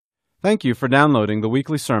Thank you for downloading the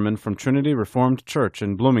weekly sermon from Trinity Reformed Church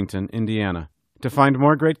in Bloomington, Indiana. To find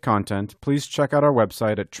more great content, please check out our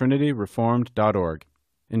website at trinityreformed.org.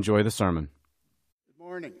 Enjoy the sermon. Good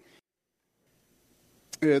morning.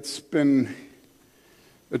 It's been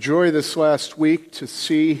a joy this last week to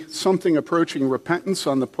see something approaching repentance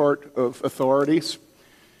on the part of authorities,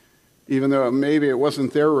 even though maybe it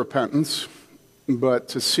wasn't their repentance, but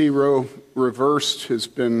to see Roe reversed has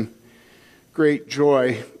been great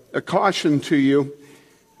joy. A caution to you,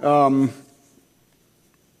 over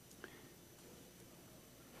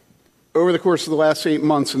the course of the last 8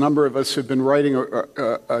 months, a number of us have been writing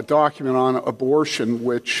a document on abortion,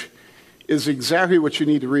 which is exactly what you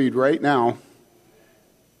need to read right now,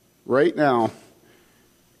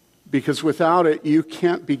 because without it, you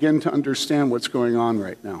can't begin to understand what's going on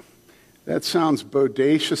right now. That sounds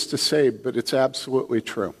bodacious to say, but it's absolutely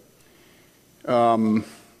true.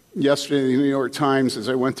 Yesterday, the New York Times, as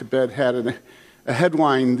I went to bed, had a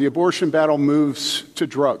headline, "The Abortion Battle Moves to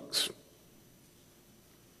Drugs."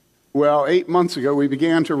 Well, 8 months ago, we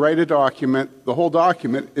began to write a document. The whole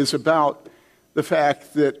document is about the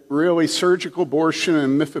fact that really surgical abortion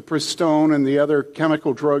and mifepristone and the other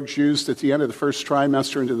chemical drugs used at the end of the first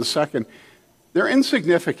trimester into the second, they're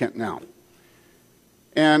insignificant now.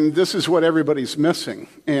 And this is what everybody's missing.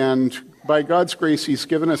 And by God's grace, He's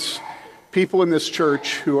given us people in this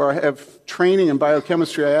church who have training in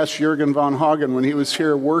biochemistry. I asked Jürgen von Hagen when he was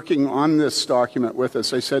here working on this document with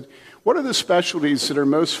us, I said, what are the specialties that are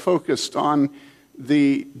most focused on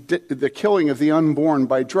the killing of the unborn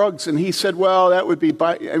by drugs? And he said, well, that would be,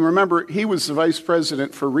 and remember, he was the vice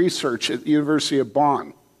president for research at the University of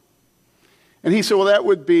Bonn. And he said, well, that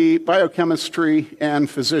would be biochemistry and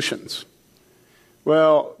physicians.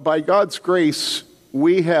 Well, by God's grace,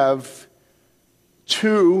 we have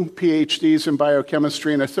 2 PhDs in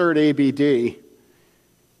biochemistry and a third ABD.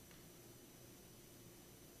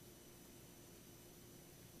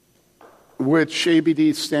 Which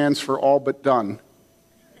ABD stands for all but done.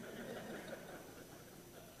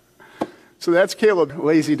 So that's Caleb,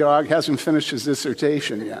 lazy dog, hasn't finished his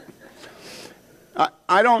dissertation yet.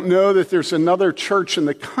 I don't know that there's another church in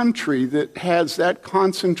the country that has that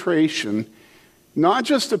concentration, not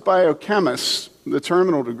just of biochemists, the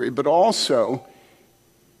terminal degree, but also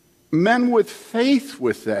men with faith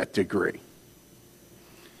with that degree.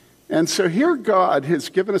 And so here God has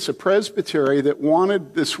given us a presbytery that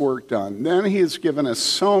wanted this work done. Then He has given us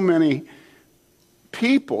so many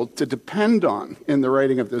people to depend on in the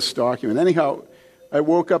writing of this document. Anyhow, I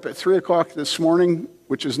woke up at 3 o'clock this morning,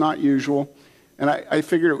 which is not usual, and I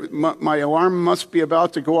figured my alarm must be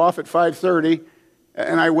about to go off at 5:30,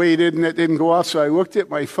 and I waited and it didn't go off, so I looked at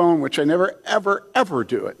my phone, which I never, ever, ever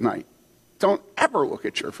do at night. Don't ever look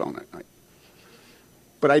at your phone at night.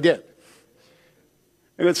 But I did.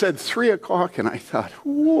 And it said 3 o'clock, and I thought,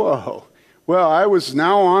 whoa. Well, I was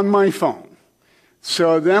now on my phone.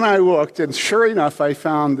 So then I looked, and sure enough, I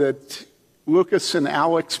found that Lucas and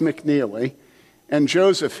Alex McNeely and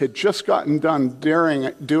Joseph had just gotten done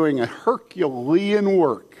doing a Herculean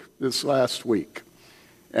work this last week.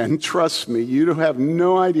 And trust me, you have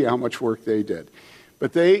no idea how much work they did.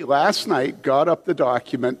 But they, last night, got up the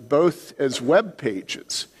document both as web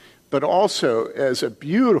pages, but also as a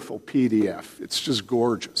beautiful PDF. It's just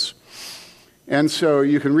gorgeous. And so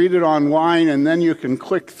you can read it online, and then you can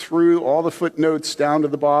click through all the footnotes down to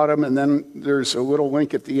the bottom, and then there's a little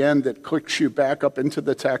link at the end that clicks you back up into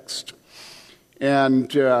the text. And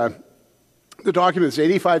the document is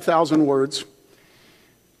 85,000 words.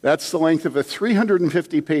 That's the length of a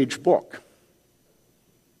 350-page book.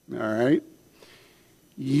 All right?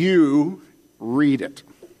 You read it.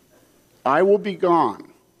 I will be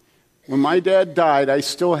gone. When my dad died, I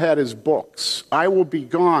still had his books. I will be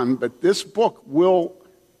gone, but this book will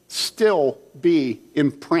still be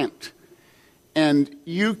in print. And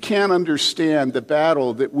you can't understand the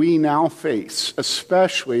battle that we now face,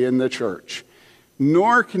 especially in the church.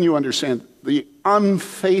 Nor can you understand the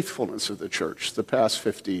unfaithfulness of the church the past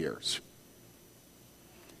 50 years.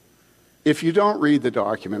 If you don't read the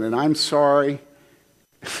document, and I'm sorry,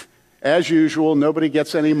 as usual, nobody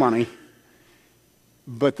gets any money.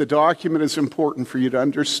 But the document is important for you to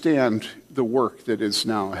understand the work that is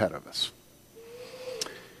now ahead of us.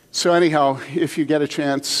 So anyhow, if you get a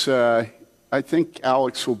chance, I think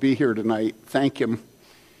Alex will be here tonight. Thank him.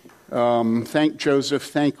 Thank Joseph.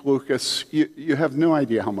 Thank Lucas. You have no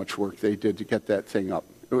idea how much work they did to get that thing up.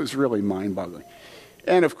 It was really mind-boggling.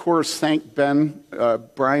 And of course, thank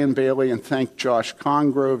Brian Bailey, and thank Josh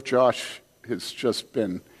Congrove. Josh has just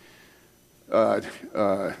been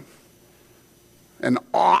an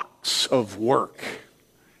ox of work.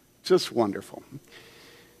 Just wonderful.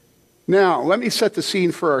 Now, let me set the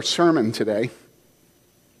scene for our sermon today.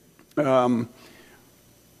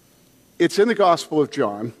 It's in the Gospel of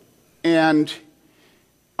John, and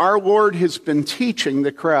our Lord has been teaching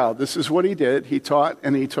the crowd. This is what he did. He taught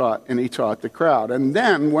and he taught and he taught the crowd. And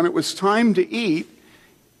then when it was time to eat,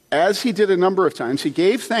 as he did a number of times, he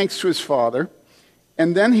gave thanks to his Father,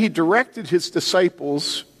 and then he directed his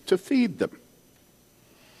disciples to feed them.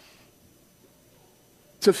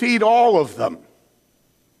 To feed all of them.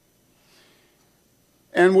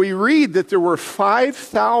 And we read that there were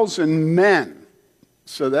 5,000 men.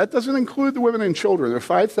 So that doesn't include the women and children. There were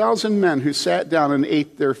 5,000 men who sat down and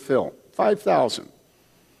ate their fill. 5,000.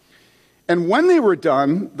 And when they were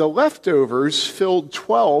done, the leftovers filled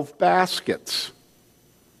 12 baskets.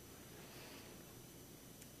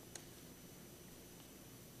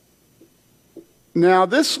 Now,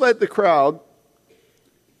 this led the crowd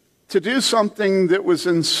to do something that was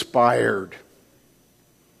inspired.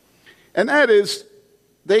 And that is,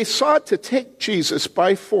 they sought to take Jesus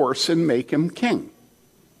by force and make him king.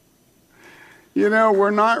 You know,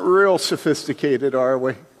 we're not real sophisticated, are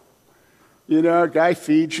we? You know, a guy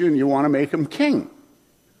feeds you and you want to make him king.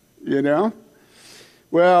 You know?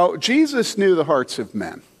 Well, Jesus knew the hearts of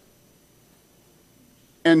men.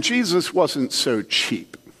 And Jesus wasn't so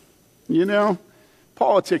cheap. You know?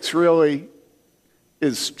 Politics really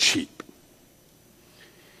is cheap.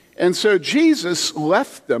 And so Jesus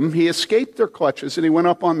left them. He escaped their clutches and he went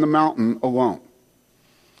up on the mountain alone.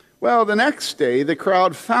 Well, the next day, the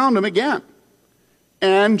crowd found him again.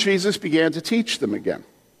 And Jesus began to teach them again.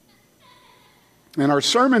 And our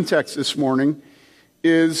sermon text this morning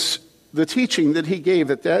is the teaching that he gave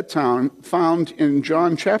at that time, found in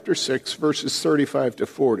John chapter 6, verses 35 to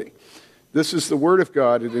 40. This is the word of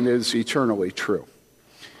God, and it is eternally true.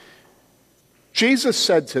 Jesus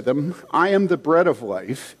said to them, I am the bread of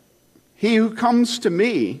life. He who comes to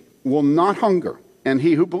me will not hunger, and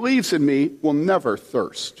he who believes in me will never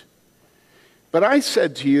thirst. But I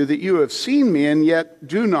said to you that you have seen me and yet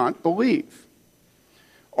do not believe.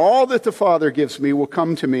 All that the Father gives me will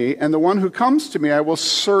come to me, and the one who comes to me I will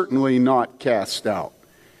certainly not cast out.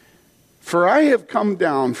 For I have come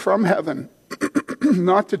down from heaven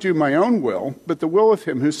not to do my own will, but the will of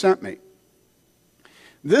him who sent me.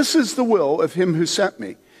 This is the will of him who sent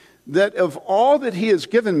me, that of all that he has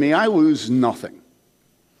given me I lose nothing,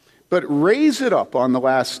 but raise it up on the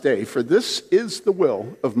last day. For this is the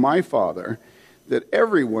will of my Father, that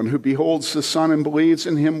everyone who beholds the Son and believes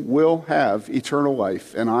in him will have eternal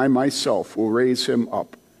life, and I myself will raise him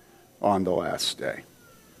up on the last day.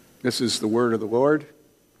 This is the word of the Lord.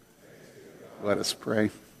 Let us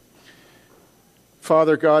pray.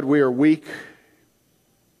 Father God, we are weak.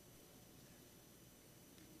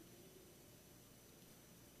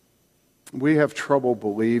 We have trouble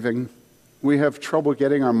believing. We have trouble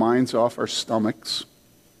getting our minds off our stomachs.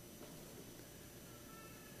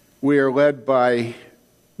 We are led by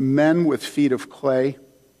men with feet of clay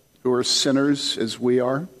who are sinners as we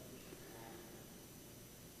are.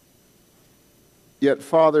 Yet,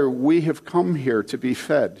 Father, we have come here to be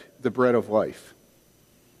fed the bread of life.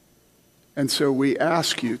 And so we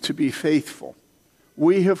ask you to be faithful.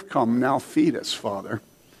 We have come, now feed us, Father.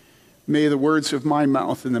 May the words of my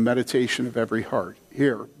mouth and the meditation of every heart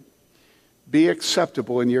here be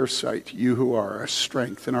acceptable in your sight, you who are our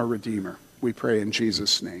strength and our Redeemer. We pray in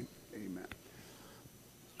Jesus' name. Amen.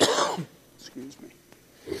 Excuse me.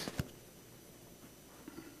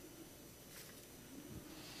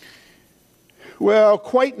 Well,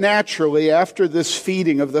 quite naturally, after this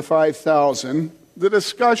feeding of the 5,000, the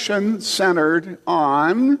discussion centered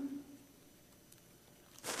on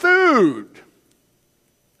food.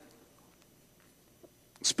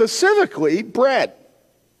 Specifically, bread.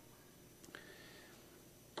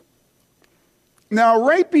 Now,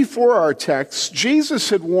 right before our text, Jesus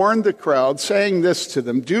had warned the crowd, saying this to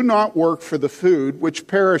them, do not work for the food which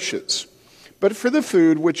perishes, but for the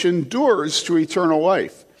food which endures to eternal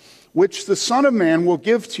life, which the Son of Man will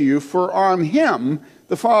give to you, for on him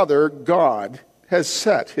the Father, God, has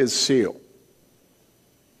set his seal.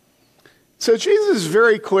 So Jesus is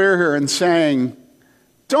very clear here in saying,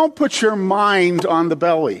 don't put your mind on the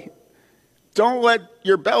belly. Don't let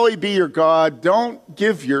your belly be your God. Don't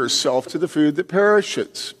give yourself to the food that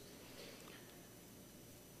perishes.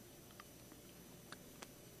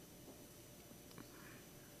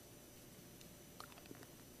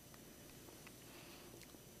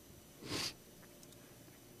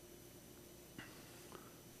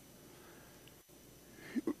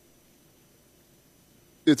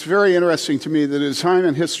 It's very interesting to me that at a time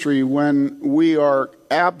in history when we are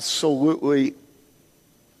absolutely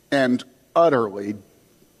and utterly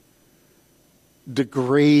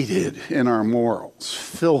degraded in our morals,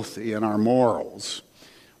 filthy in our morals.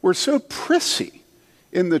 We're so prissy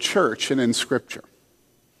in the church and in Scripture.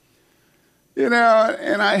 And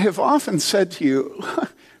I have often said to you,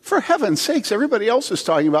 for heaven's sakes, everybody else is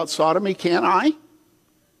talking about sodomy, can't I?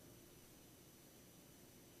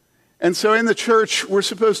 And so in the church, we're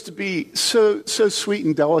supposed to be so sweet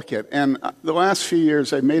and delicate. And the last few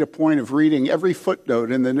years, I've made a point of reading every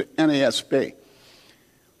footnote in the NASB.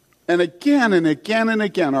 And again and again and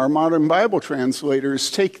again, our modern Bible translators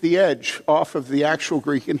take the edge off of the actual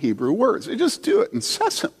Greek and Hebrew words. They just do it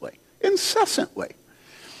incessantly.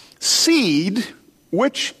 Seed,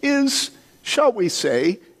 which is, shall we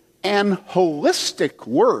say, an holistic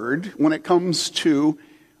word when it comes to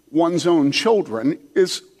one's own children,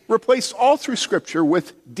 is replaced all through Scripture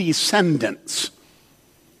with descendants.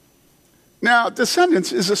 Now,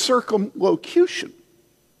 descendants is a circumlocution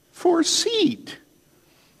for seed.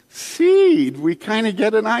 Seed, we kind of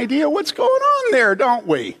get an idea what's going on there, don't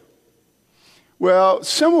we? Well,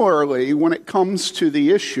 similarly, when it comes to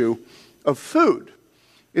the issue of food,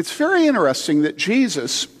 it's very interesting that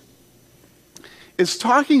Jesus is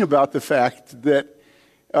talking about the fact that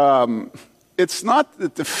it's not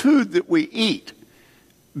that the food that we eat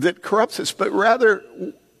that corrupts us, but rather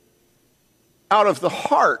out of the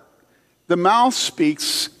heart, the mouth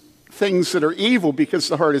speaks things that are evil because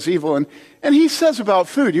the heart is evil. And he says about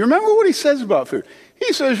food, you remember what he says about food?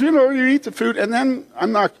 He says, you eat the food, and then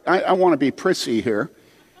I want to be prissy here,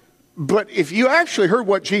 but if you actually heard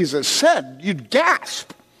what Jesus said, you'd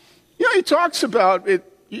gasp. He talks about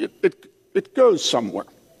it goes somewhere.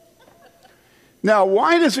 Now,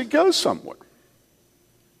 why does it go somewhere?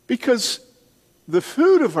 Because the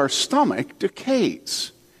food of our stomach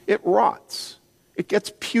decays. It rots. It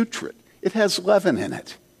gets putrid. It has leaven in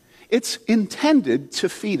it. It's intended to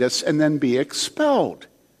feed us and then be expelled.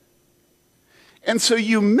 And so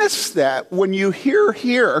you miss that when you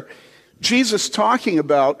hear Jesus talking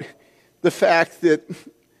about the fact that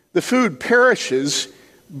the food perishes,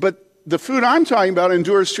 but the food I'm talking about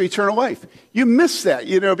endures to eternal life. You miss that,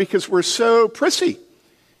 because we're so prissy.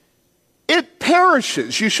 It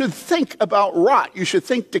perishes. You should think about rot. You should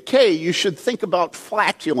think decay. You should think about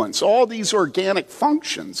flatulence, all these organic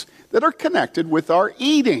functions that are connected with our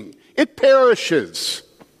eating. It perishes.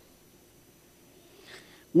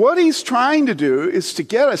 What he's trying to do is to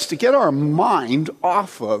get our mind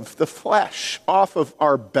off of the flesh, off of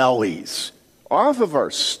our bellies, off of our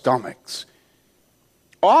stomachs,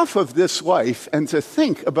 off of this life, and to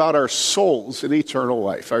think about our souls in eternal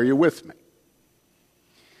life. Are you with me?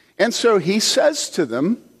 And so he says to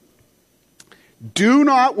them, do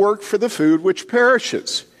not work for the food which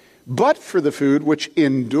perishes, but for the food which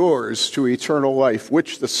endures to eternal life,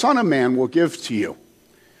 which the Son of Man will give to you.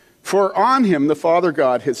 For on him the Father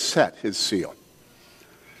God has set his seal.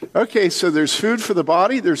 Okay, so there's food for the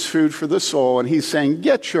body, there's food for the soul, and he's saying,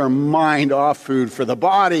 get your mind off food for the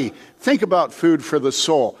body. Think about food for the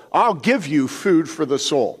soul. I'll give you food for the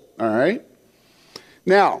soul, all right?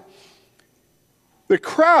 Now, the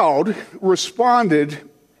crowd responded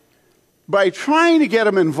by trying to get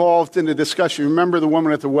him involved in the discussion. Remember the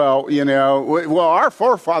woman at the well, well, our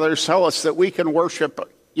forefathers tell us that we can worship,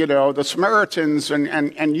 the Samaritans,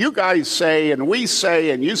 and you guys say, and we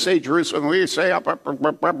say, and you say Jerusalem, we say, up. And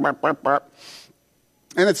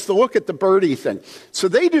it's the look at the birdie thing. So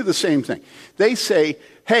they do the same thing. They say,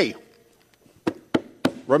 hey,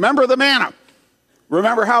 remember the manna.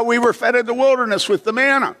 Remember how we were fed in the wilderness with the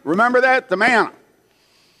manna. Remember that? The manna.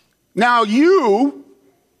 Now you,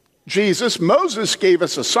 Jesus, Moses gave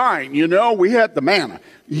us a sign. We had the manna.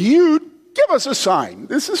 You give us a sign.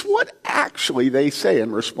 This is what actually they say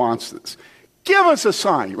in response to this. Give us a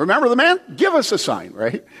sign. Remember the man? Give us a sign,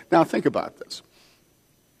 right? Now think about this.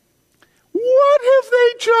 What have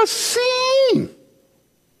they just seen?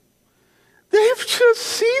 They've just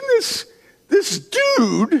seen this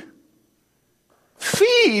dude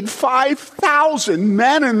feed 5,000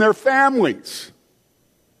 men and their families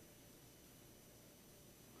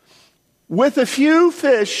with a few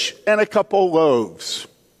fish and a couple loaves,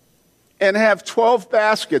 and have 12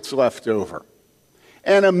 baskets left over.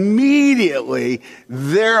 And immediately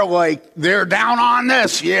they're down on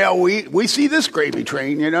this. Yeah, we see this gravy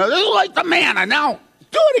train, This is like the manna. Now,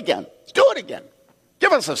 do it again. Do it again.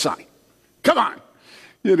 Give us a sign. Come on.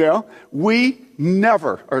 We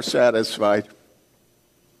never are satisfied.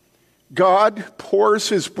 God pours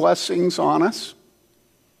his blessings on us,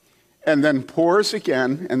 and then pours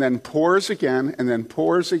again, and then pours again, and then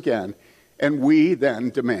pours again, and we then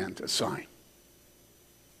demand a sign.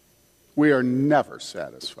 We are never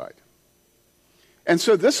satisfied. And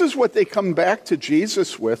so this is what they come back to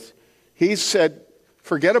Jesus with He said,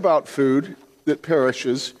 forget about food that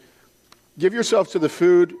perishes. Give yourself to the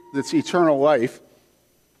food that's eternal life.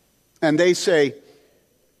 And they say,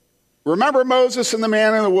 remember Moses and the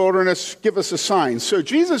man in the wilderness, give us a sign. So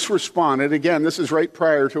Jesus responded, again, this is right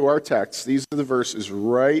prior to our text. These are the verses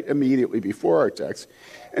right immediately before our text.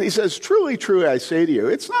 And he says, truly, truly, I say to you,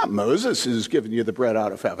 it's not Moses who's given you the bread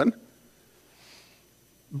out of heaven,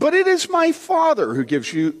 but it is my Father who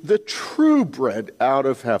gives you the true bread out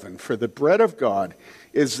of heaven. For the bread of God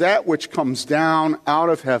is that which comes down out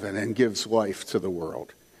of heaven and gives life to the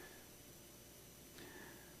world.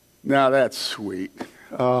 Now that's sweet.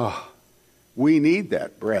 Oh, we need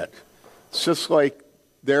that bread. It's just like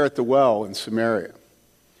there at the well in Samaria.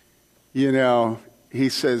 You know, he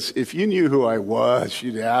says, if you knew who I was,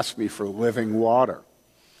 you'd ask me for living water.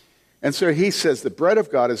 And so he says, the bread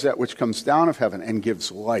of God is that which comes down of heaven and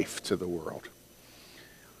gives life to the world.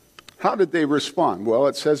 How did they respond? Well,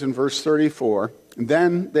 it says in verse 34,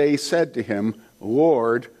 then they said to him,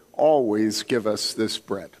 Lord, always give us this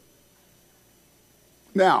bread.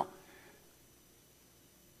 Now,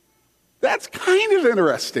 that's kind of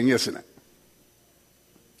interesting, isn't it?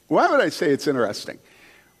 Why would I say it's interesting?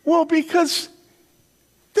 Well, because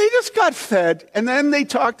they just got fed, and then they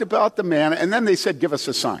talked about the manna, and then they said, give us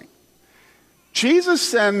a sign.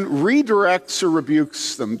 Jesus then redirects or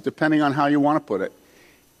rebukes them, depending on how you want to put it.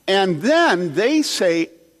 And then they say,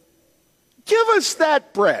 give us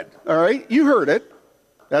that bread. All right, you heard it.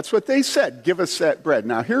 That's what they said, give us that bread.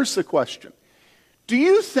 Now, here's the question. Do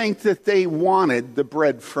you think that they wanted the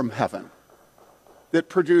bread from heaven that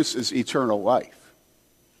produces eternal life?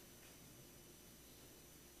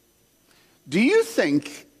 Do you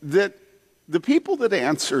think that the people that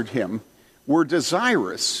answered him were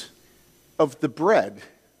desirous of the bread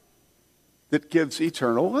that gives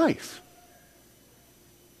eternal life?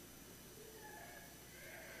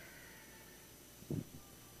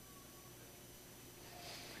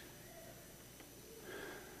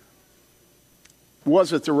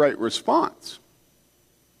 Was it the right response?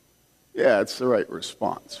 Yeah, it's the right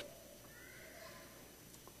response.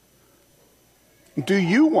 Do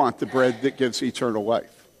you want the bread that gives eternal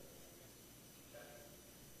life?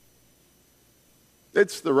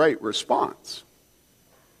 It's the right response.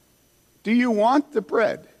 Do you want the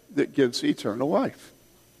bread that gives eternal life?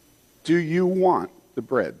 Do you want the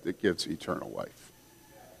bread that gives eternal life?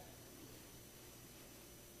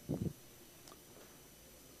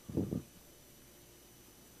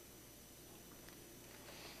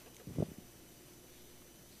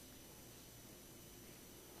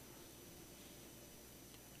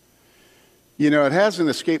 You know, it hasn't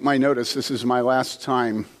escaped my notice, this is my last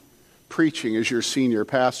time preaching as your senior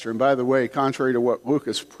pastor. And by the way, contrary to what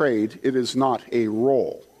Lucas prayed, it is not a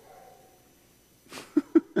role.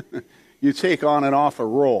 You take on and off a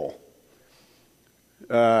role,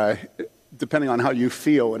 depending on how you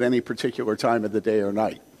feel at any particular time of the day or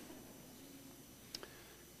night.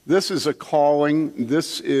 This is a calling,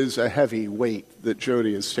 this is a heavy weight that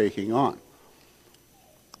Jody is taking on.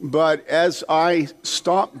 But as I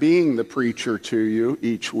stop being the preacher to you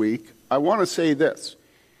each week, I want to say this.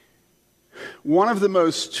 One of the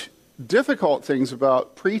most difficult things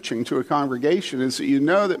about preaching to a congregation is that you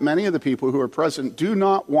know that many of the people who are present do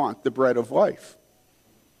not want the bread of life.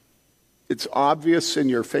 It's obvious in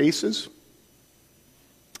your faces.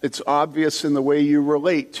 It's obvious in the way you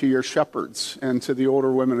relate to your shepherds and to the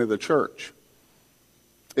older women of the church.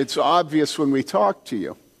 It's obvious when we talk to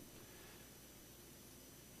you.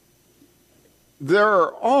 There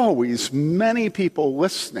are always many people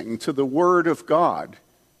listening to the Word of God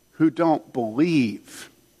who don't believe.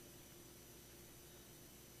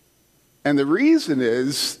 And the reason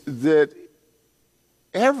is that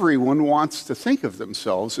everyone wants to think of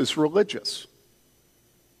themselves as religious,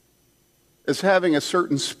 as having a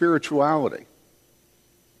certain spirituality.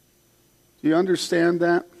 Do you understand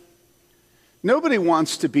that? Nobody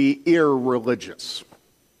wants to be irreligious.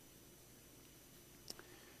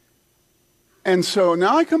 And so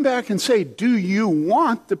now I come back and say, do you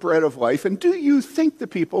want the bread of life? And do you think the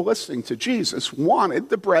people listening to Jesus wanted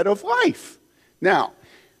the bread of life? Now,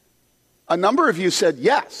 a number of you said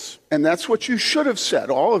yes, and that's what you should have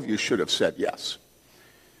said. All of you should have said yes.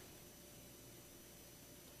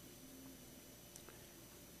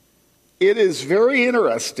 It is very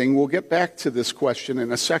interesting. We'll get back to this question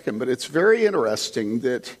in a second, but it's very interesting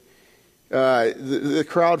that the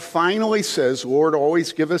crowd finally says, Lord,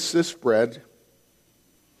 always give us this bread.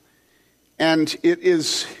 And it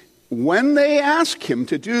is when they ask him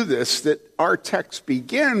to do this that our text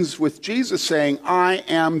begins with Jesus saying, I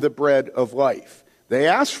am the bread of life. They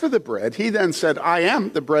asked for the bread. He then said, I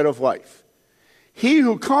am the bread of life. He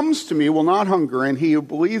who comes to me will not hunger, and he who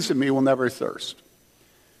believes in me will never thirst.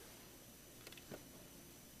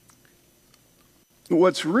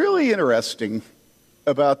 What's really interesting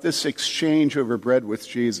about this exchange over bread with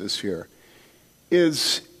Jesus here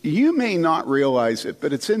is, you may not realize it,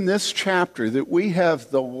 but it's in this chapter that we have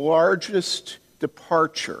the largest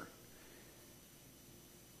departure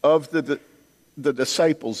of the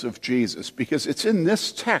disciples of Jesus, because it's in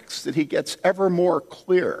this text that he gets ever more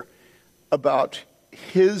clear about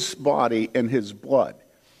his body and his blood,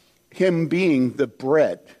 him being the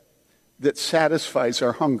bread that satisfies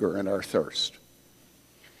our hunger and our thirst.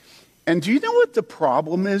 And do you know what the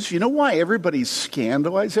problem is? You know why everybody's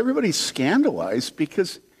scandalized? Everybody's scandalized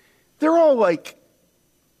because they're all like,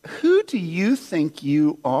 who do you think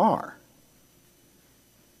you are?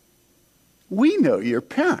 We know your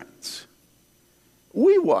parents.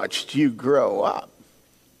 We watched you grow up.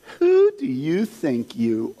 Who do you think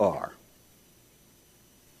you are?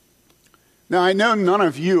 Now, I know none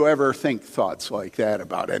of you ever think thoughts like that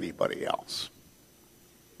about anybody else,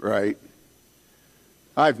 right?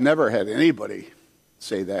 I've never had anybody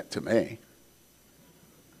say that to me.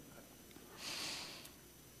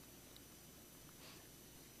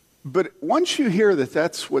 But once you hear that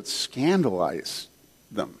that's what scandalized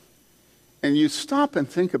them, and you stop and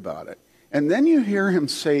think about it, and then you hear him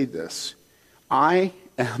say this, I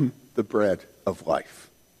am the bread of life.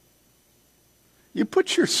 You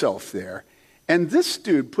put yourself there, and this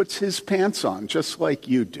dude puts his pants on just like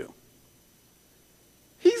you do.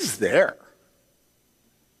 He's there.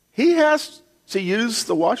 He has to use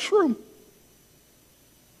the washroom.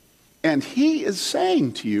 And he is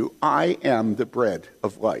saying to you, I am the bread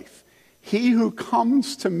of life. He who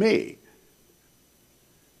comes to me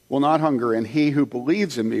will not hunger, and he who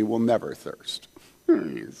believes in me will never thirst.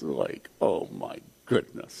 He's like, oh my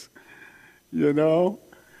goodness. You know,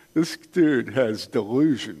 this dude has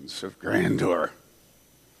delusions of grandeur.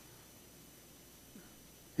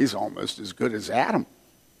 He's almost as good as Adam.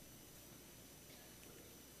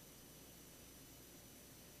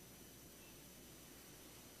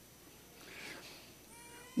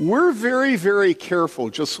 We're very, very careful,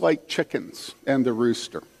 just like chickens and the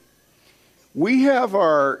rooster. We have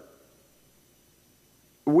our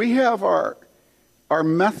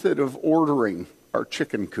method of ordering our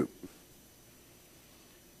chicken coop.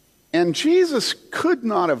 And Jesus could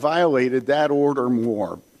not have violated that order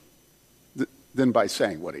more than by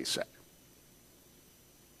saying what he said.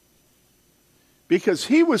 Because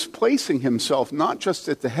he was placing himself not just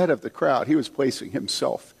at the head of the crowd, he was placing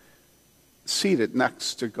himself seated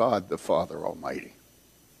next to God the Father Almighty.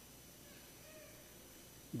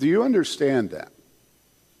 Do you understand that?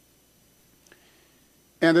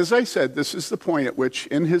 And as I said, this is the point at which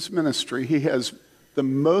in his ministry he has the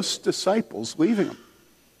most disciples leaving him.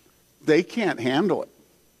 They can't handle it.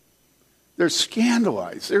 They're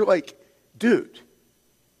scandalized. They're like, dude,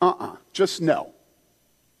 just no.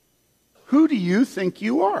 Who do you think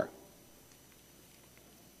you are?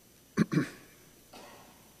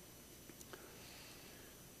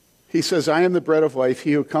 He says, I am the bread of life.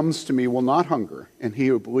 He who comes to me will not hunger, and he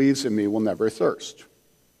who believes in me will never thirst.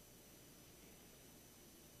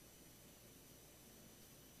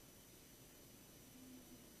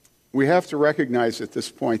 We have to recognize at this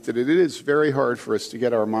point that it is very hard for us to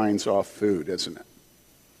get our minds off food, isn't it?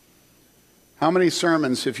 How many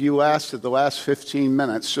sermons have you lasted the last 15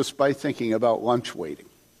 minutes just by thinking about lunch waiting?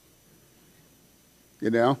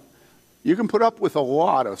 You know? You can put up with a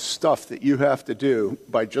lot of stuff that you have to do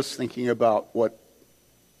by just thinking about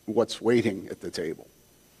what's waiting at the table.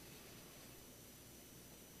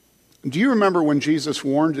 Do you remember when Jesus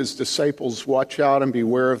warned his disciples, watch out and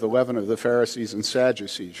beware of the leaven of the Pharisees and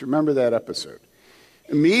Sadducees? Remember that episode?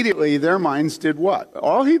 Immediately, their minds did what?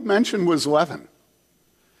 All he mentioned was leaven.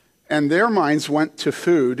 And their minds went to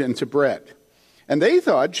food and to bread. And they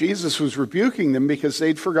thought Jesus was rebuking them because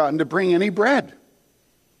they'd forgotten to bring any bread.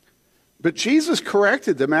 But Jesus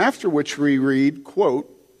corrected them, after which we read, quote,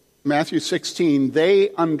 Matthew 16,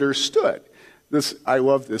 they understood. I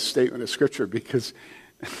love this statement of Scripture because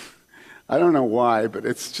I don't know why, but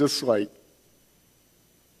it's just like,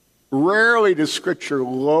 rarely does Scripture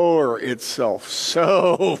lower itself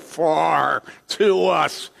so far to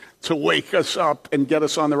us to wake us up and get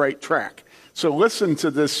us on the right track. So listen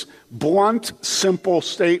to this blunt, simple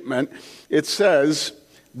statement. It says,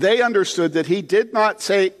 they understood that he did not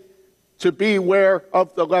say to beware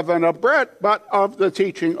of the leaven of bread, but of the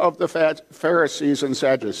teaching of the Pharisees and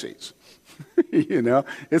Sadducees. You know,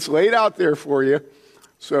 it's laid out there for you.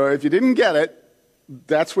 So if you didn't get it,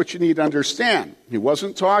 that's what you need to understand. He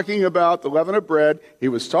wasn't talking about the leaven of bread. He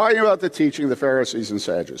was talking about the teaching of the Pharisees and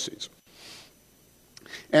Sadducees.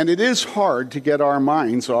 And it is hard to get our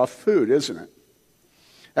minds off food, isn't it?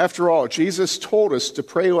 After all, Jesus told us to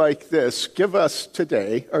pray like this: give us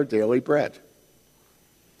today our daily bread.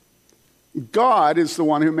 God is the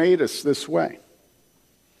one who made us this way.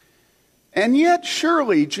 And yet,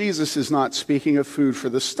 surely Jesus is not speaking of food for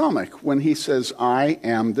the stomach when he says, I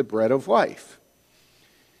am the bread of life.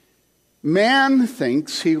 Man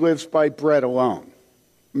thinks he lives by bread alone.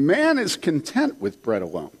 Man is content with bread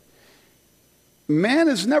alone. Man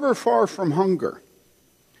is never far from hunger.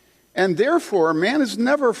 And therefore, man is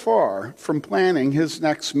never far from planning his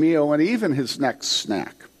next meal and even his next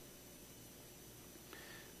snack.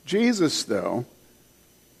 Jesus, though,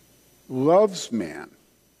 loves man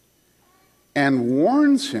and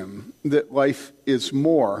warns him that life is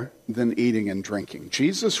more than eating and drinking.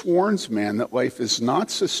 Jesus warns man that life is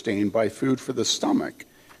not sustained by food for the stomach,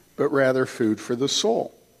 but rather food for the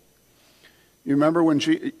soul. You remember when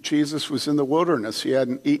Jesus was in the wilderness, he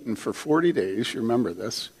hadn't eaten for 40 days. You remember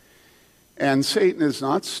this. And Satan is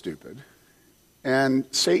not stupid. And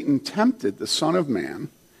Satan tempted the Son of Man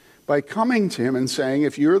by coming to him and saying,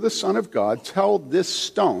 if you're the Son of God, tell this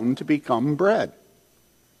stone to become bread.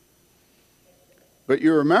 But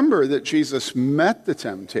you remember that Jesus met the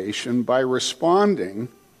temptation by responding,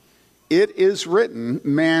 it is written,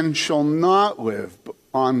 man shall not live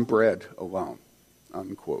on bread alone,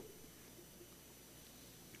 unquote.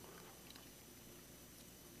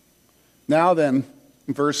 Now then,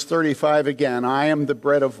 verse 35 again, I am the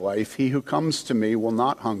bread of life. He who comes to me will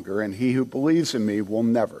not hunger, and he who believes in me will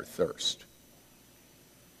never thirst.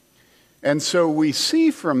 And so we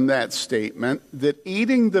see from that statement that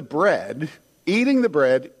eating the bread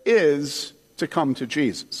is to come to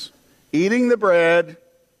Jesus. Eating the bread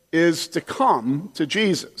is to come to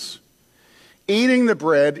Jesus. Eating the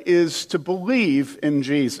bread is to believe in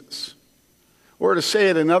Jesus. Or to say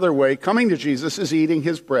it another way, coming to Jesus is eating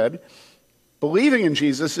his bread. Believing in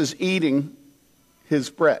Jesus is eating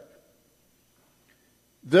his bread.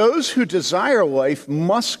 Those who desire life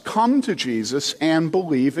must come to Jesus and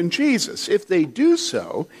believe in Jesus. If they do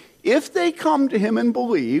so, if they come to him and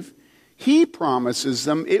believe, he promises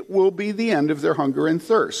them it will be the end of their hunger and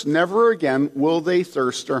thirst. Never again will they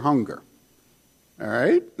thirst or hunger. All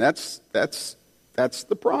right? That's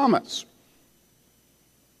the promise.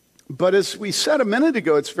 But as we said a minute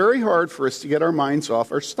ago, it's very hard for us to get our minds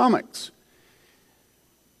off our stomachs.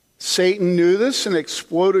 Satan knew this and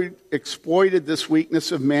exploited this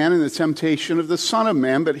weakness of man and the temptation of the Son of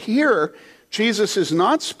Man. But here, Jesus is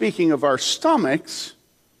not speaking of our stomachs,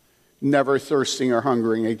 never thirsting or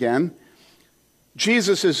hungering again.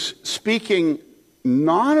 Jesus is speaking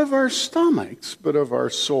not of our stomachs, but of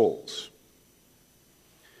our souls.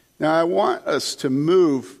 Now, I want us to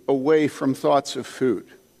move away from thoughts of food,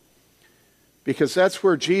 because that's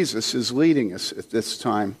where Jesus is leading us at this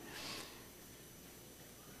time.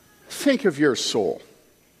 Think of your soul.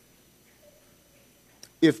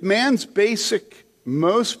 If man's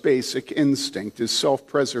most basic instinct is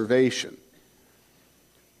self-preservation,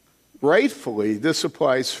 rightfully, this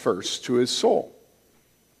applies first to his soul.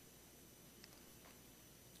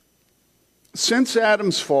 Since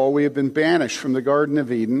Adam's fall, we have been banished from the Garden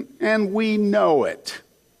of Eden, and we know it.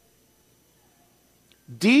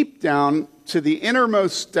 Deep down to the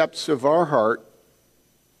innermost depths of our heart,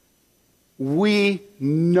 we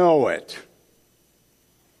know it.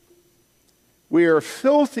 We are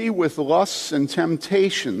filthy with lusts and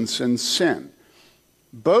temptations and sin,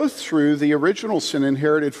 both through the original sin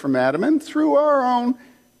inherited from Adam and through our own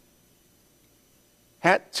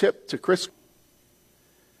hat tip to Chris.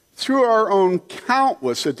 Through our own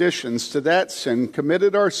countless additions to that sin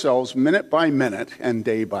committed ourselves minute by minute and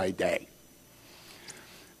day by day.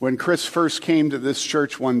 When Chris first came to this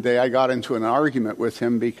church one day, I got into an argument with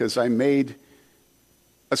him because I made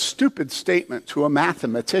a stupid statement to a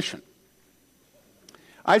mathematician.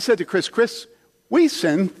 I said to Chris, we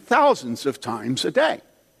sin thousands of times a day.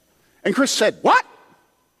 And Chris said, what?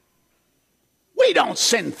 We don't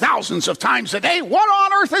sin thousands of times a day. What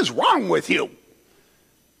on earth is wrong with you?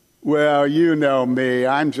 Well, you know me.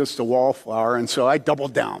 I'm just a wallflower, and so I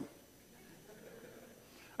doubled down.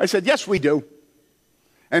 I said, yes, we do.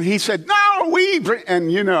 And he said, no, and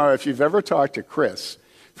you know, if you've ever talked to Chris,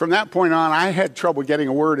 from that point on, I had trouble getting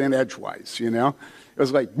a word in edgewise, you know. It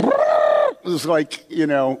was like, you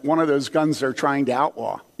know, one of those guns they're trying to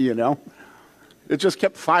outlaw, you know. It just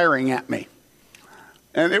kept firing at me.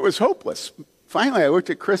 And it was hopeless. Finally, I looked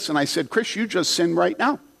at Chris and I said, Chris, you just sinned right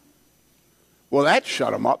now. Well, that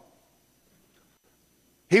shut him up.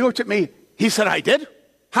 He looked at me. He said, I did?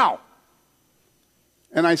 How?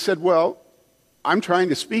 And I said, well, I'm trying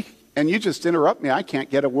to speak, and you just interrupt me. I can't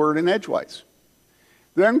get a word in edgewise.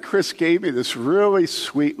 Then Chris gave me this really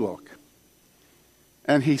sweet look.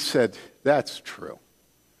 And he said, "That's true.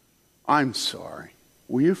 I'm sorry.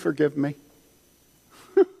 Will you forgive me?"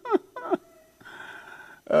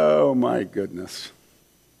 Oh, my goodness.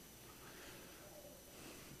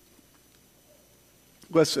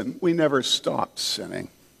 Listen, we never stop sinning.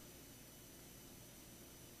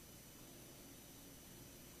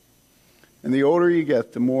 And the older you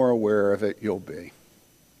get, the more aware of it you'll be.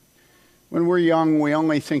 When we're young, we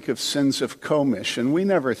only think of sins of commission. We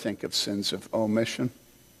never think of sins of omission.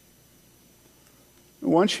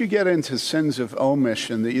 Once you get into sins of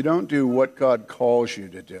omission, that you don't do what God calls you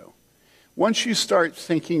to do, once you start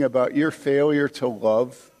thinking about your failure to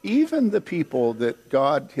love even the people that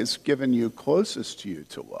God has given you closest to you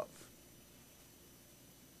to love,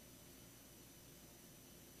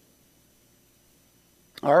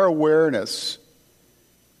 our awareness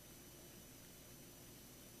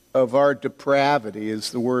of our depravity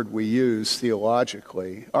is the word we use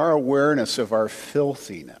theologically, our awareness of our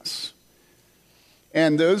filthiness.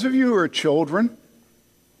 And those of you who are children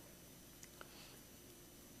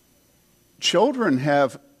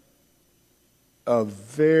have a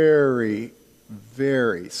very,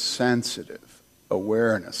 very sensitive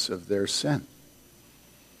awareness of their sin.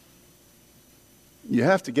 You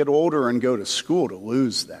have to get older and go to school to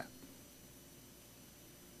lose that.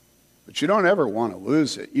 But you don't ever want to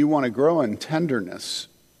lose it. You want to grow in tenderness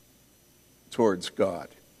towards God.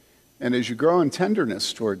 And as you grow in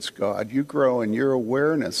tenderness towards God, you grow in your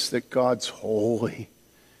awareness that God's holy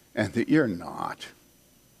and that you're not.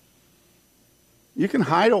 You can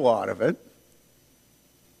hide a lot of it.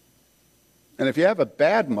 And if you have a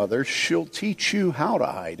bad mother, she'll teach you how to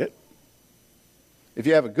hide it. If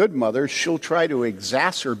you have a good mother, she'll try to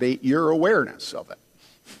exacerbate your awareness of it.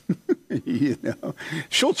 You know,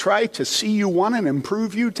 she'll try to see you 1 and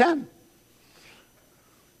improve you 10.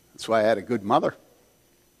 That's why I had a good mother.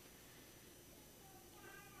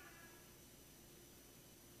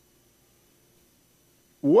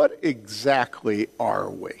 What exactly are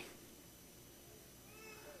we?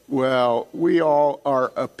 Well, we all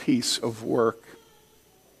are a piece of work.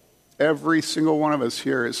 Every single one of us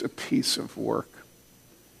here is a piece of work.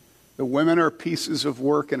 The women are pieces of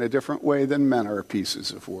work in a different way than men are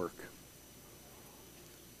pieces of work.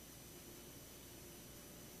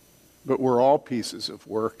 But we're all pieces of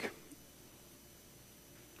work.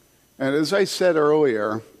 And as I said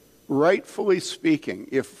earlier, rightfully speaking,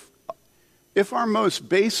 if our most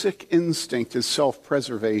basic instinct is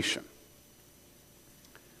self-preservation,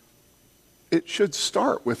 it should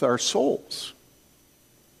start with our souls.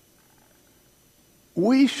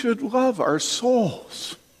 We should love our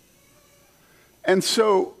souls. And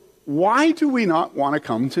so, why do we not want to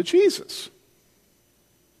come to Jesus?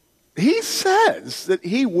 He says that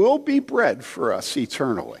he will be bread for us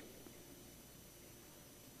eternally.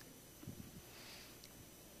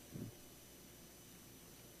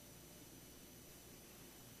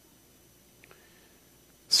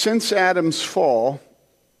 Since Adam's fall,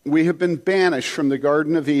 we have been banished from the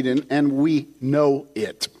Garden of Eden, and we know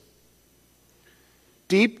it.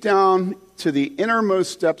 Deep down to the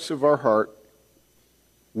innermost depths of our heart,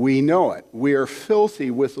 we know it. We are filthy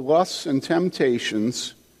with lusts and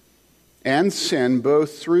temptations and sin,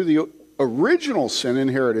 both through the original sin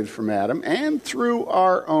inherited from Adam and through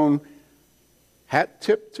our own, hat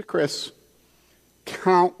tip to Chris,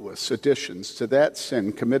 countless additions to that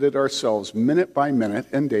sin committed ourselves minute by minute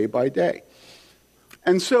and day by day.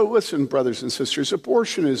 And so, listen, brothers and sisters,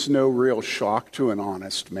 abortion is no real shock to an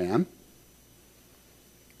honest man.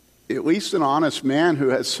 At least an honest man who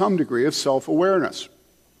has some degree of self-awareness.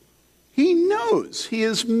 He knows he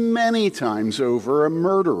is many times over a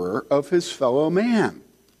murderer of his fellow man.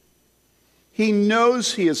 He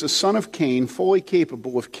knows he is a son of Cain, fully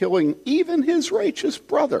capable of killing even his righteous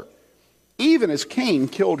brother, even as Cain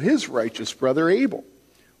killed his righteous brother Abel.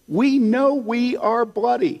 We know we are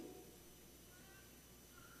bloody.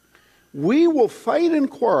 We will fight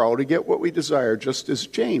and quarrel to get what we desire, just as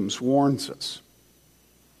James warns us.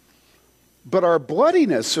 But our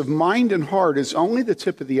bloodiness of mind and heart is only the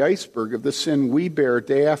tip of the iceberg of the sin we bear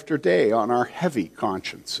day after day on our heavy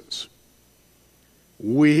consciences.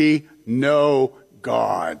 We know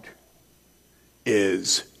God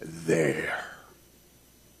is there.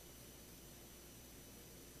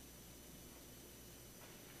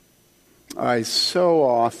 I so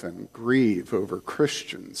often grieve over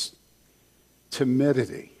Christians'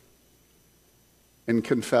 timidity in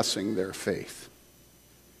confessing their faith.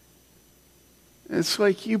 It's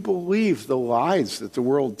like you believe the lies that the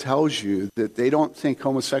world tells you, that they don't think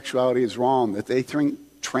homosexuality is wrong, that they think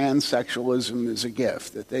transsexualism is a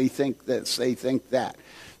gift, that they think this, they think that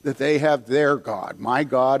they have their God. My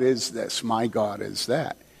God is this, my God is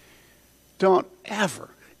that. Don't ever,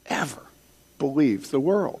 ever believe the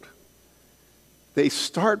world. They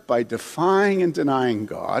start by defying and denying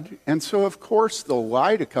God, and so of course they'll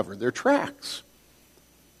lie to cover their tracks.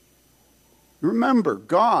 Remember,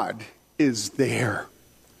 God is there.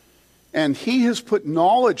 And he has put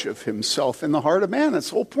knowledge of himself in the heart of man. That's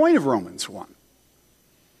the whole point of Romans 1.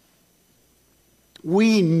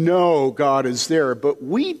 We know God is there, but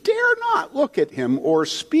we dare not look at him or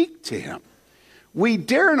speak to him. We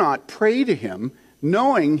dare not pray to him,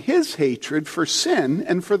 knowing his hatred for sin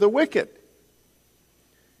and for the wicked.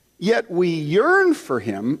 Yet we yearn for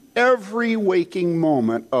him every waking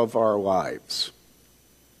moment of our lives.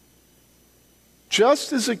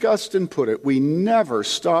 Just as Augustine put it, we never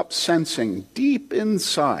stop sensing deep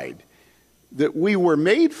inside that we were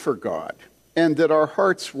made for God and that our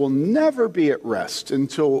hearts will never be at rest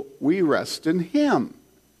until we rest in him.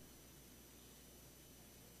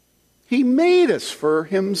 He made us for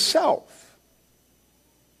himself.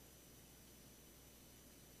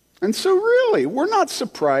 And so really, we're not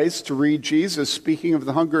surprised to read Jesus speaking of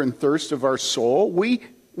the hunger and thirst of our soul. We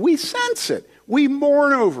sense it. We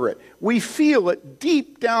mourn over it. We feel it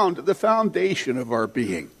deep down to the foundation of our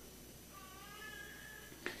being.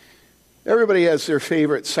 Everybody has their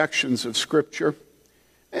favorite sections of Scripture.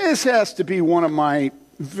 This has to be one of my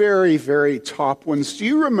very, very top ones. Do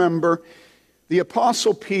you remember the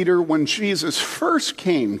Apostle Peter when Jesus first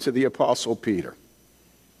came to the Apostle Peter?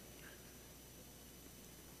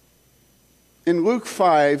 In Luke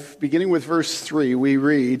 5, beginning with verse 3, we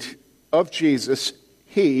read of Jesus,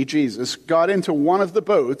 he, Jesus, got into one of the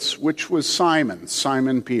boats, which was Simon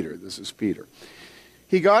Peter. This is Peter.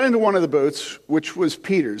 He got into one of the boats, which was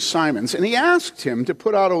Peter's, Simon's, and he asked him to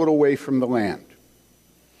put out a little way from the land.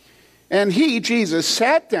 And he, Jesus,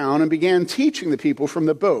 sat down and began teaching the people from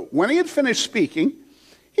the boat. When he had finished speaking,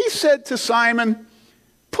 he said to Simon,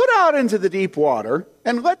 "Put out into the deep water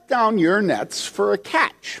and let down your nets for a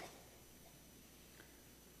catch."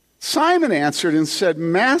 Simon answered and said,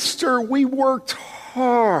 "Master, we worked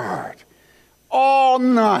hard all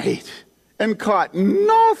night and caught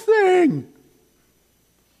nothing.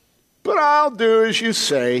 But I'll do as you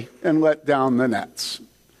say and let down the nets."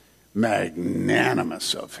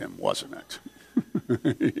 Magnanimous of him, wasn't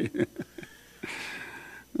it?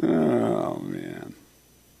 Oh, man.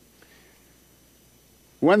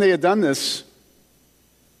 When they had done this,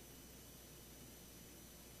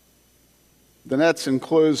 the nets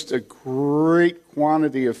enclosed a great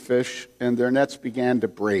quantity of fish, and their nets began to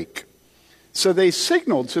break. So they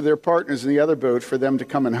signaled to their partners in the other boat for them to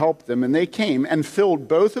come and help them, and they came and filled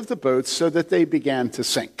both of the boats so that they began to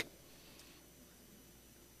sink.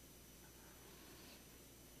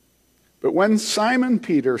 But when Simon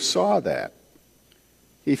Peter saw that,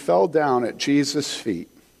 he fell down at Jesus' feet,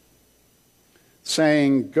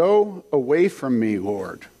 saying, "Go away from me,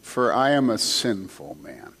 Lord, for I am a sinful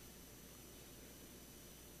man."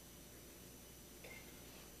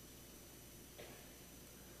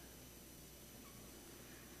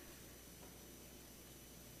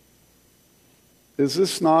 Is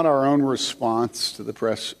this not our own response to the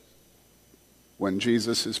press when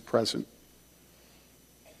Jesus is present?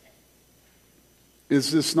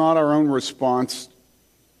 Is this not our own response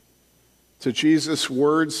to Jesus'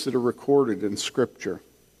 words that are recorded in Scripture?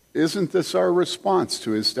 Isn't this our response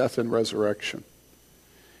to his death and resurrection?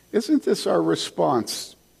 Isn't this our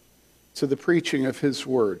response to the preaching of his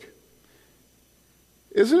word?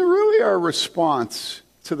 Isn't it really our response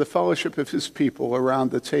to the fellowship of his people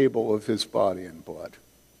around the table of his body and blood?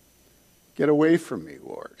 Get away from me,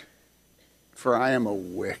 Lord, for I am a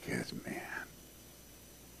wicked man.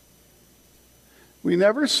 We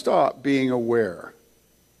never stop being aware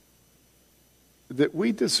that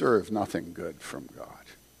we deserve nothing good from God.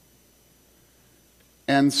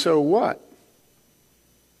 And so what?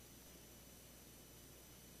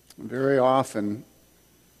 Very often,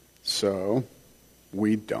 so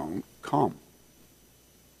we don't come.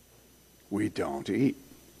 We don't eat.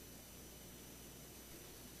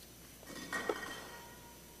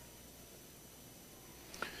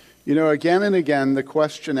 You know, again and again, the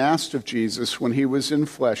question asked of Jesus when he was in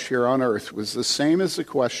flesh here on earth was the same as the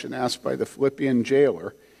question asked by the Philippian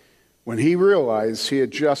jailer when he realized he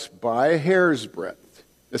had just by a hair's breadth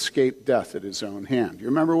escaped death at his own hand. You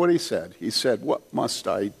remember what he said? He said, "What must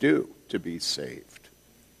I do to be saved?"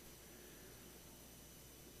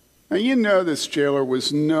 Now, you know this jailer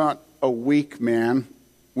was not a weak man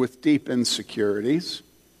with deep insecurities.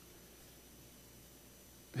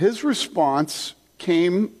 His response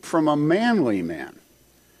came from a manly man.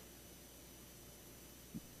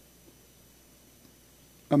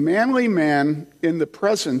 A manly man in the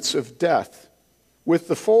presence of death, with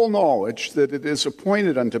the full knowledge that it is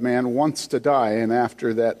appointed unto man once to die, and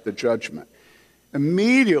after that the judgment.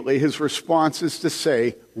 Immediately his response is to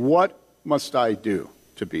say, what must I do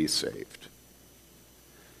to be saved?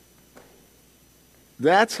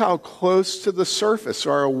 That's how close to the surface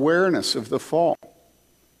our awareness of the fall,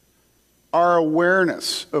 our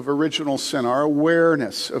awareness of original sin, our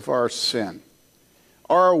awareness of our sin,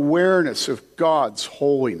 our awareness of God's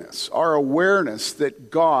holiness, our awareness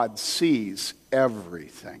that God sees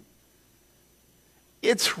everything.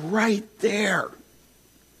 It's right there.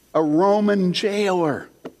 A Roman jailer.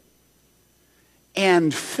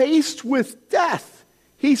 And faced with death,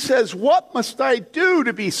 he says, what must I do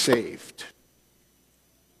to be saved?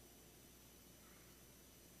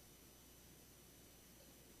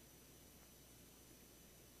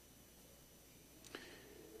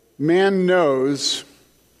 Man knows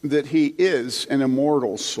that he is an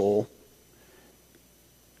immortal soul.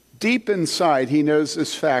 Deep inside, he knows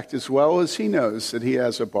this fact as well as he knows that he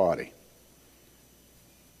has a body.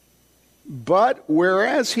 But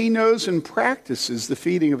whereas he knows and practices the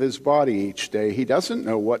feeding of his body each day, he doesn't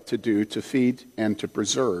know what to do to feed and to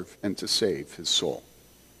preserve and to save his soul.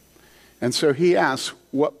 And so he asks,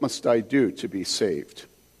 what must I do to be saved?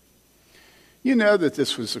 You know that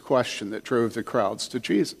this was the question that drove the crowds to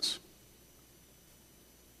Jesus.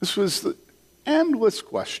 This was the endless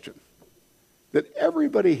question that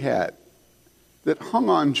everybody had that hung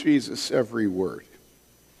on Jesus' every word.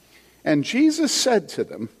 And Jesus said to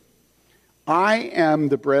them, I am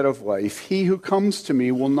the bread of life. He who comes to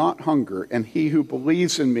me will not hunger, and he who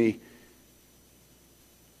believes in me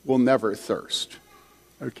will never thirst.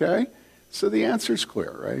 Okay? So the answer's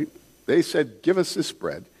clear, right? They said, give us this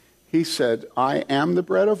bread. He said, I am the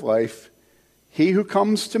bread of life. He who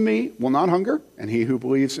comes to me will not hunger, and he who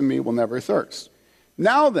believes in me will never thirst.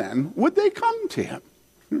 Now then, would they come to him?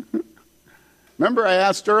 Remember I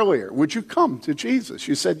asked earlier, would you come to Jesus?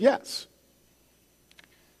 You said yes.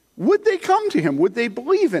 Would they come to him? Would they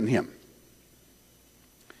believe in him?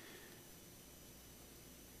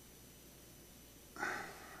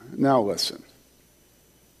 Now listen.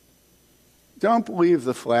 Don't believe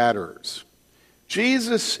the flatterers.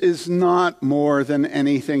 Jesus is not more than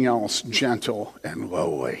anything else gentle and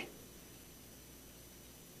lowly.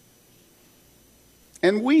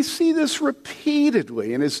 And we see this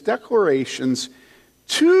repeatedly in his declarations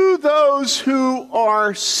to those who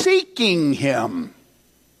are seeking him,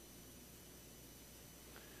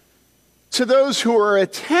 to those who are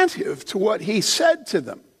attentive to what he said to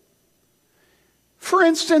them. For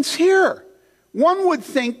instance, here, one would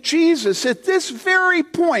think Jesus at this very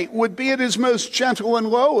point would be at his most gentle and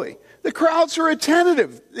lowly. The crowds are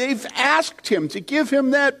attentive. They've asked him to give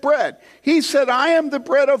him that bread. He said, I am the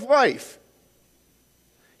bread of life.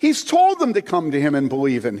 He's told them to come to him and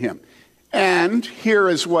believe in him. And here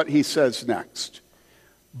is what he says next.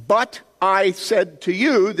 But I said to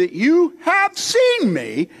you that you have seen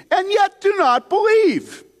me and yet do not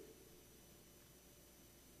believe.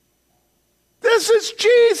 This is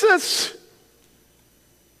Jesus.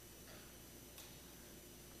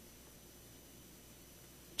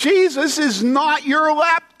 Jesus is not your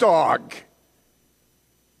lapdog.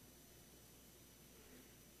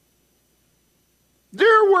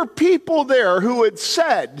 There were people there who had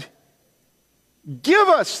said, give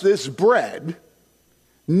us this bread,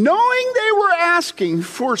 knowing they were asking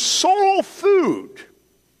for soul food.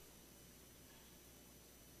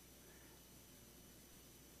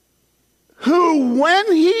 Who,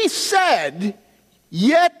 when he said,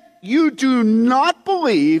 yet you do not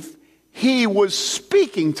believe, he was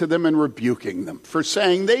speaking to them and rebuking them for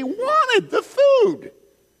saying they wanted the food.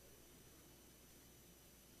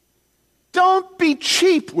 Don't be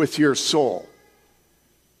cheap with your soul.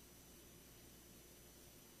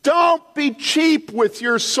 Don't be cheap with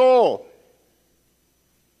your soul.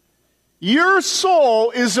 Your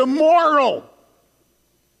soul is immortal.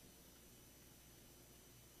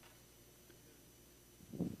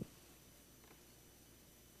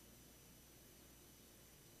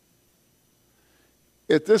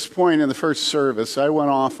 At this point in the first service, I went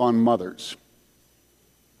off on mothers.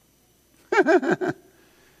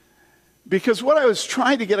 Because what I was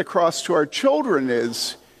trying to get across to our children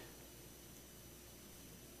is,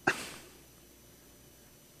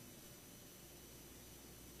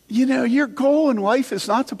 you know, your goal in life is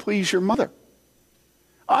not to please your mother.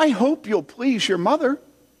 I hope you'll please your mother.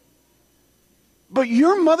 But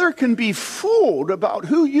your mother can be fooled about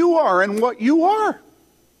who you are and what you are.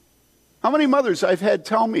 How many mothers I've had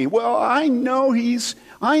tell me, well, I know he's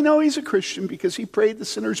I know he's a Christian because he prayed the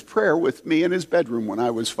sinner's prayer with me in his bedroom when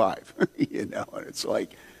I was 5. And it's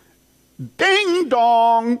like, ding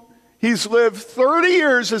dong. He's lived 30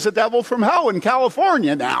 years as a devil from hell in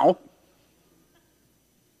California now.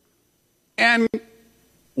 And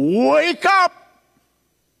wake up.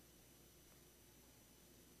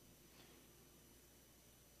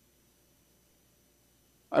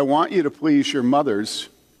 I want you to please your mothers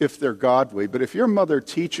if they're godly, but if your mother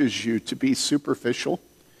teaches you to be superficial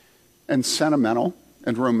and sentimental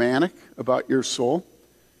and romantic about your soul,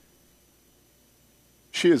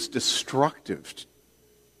 she is destructive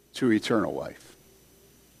to eternal life.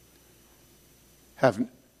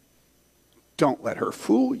 Don't let her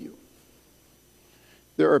fool you.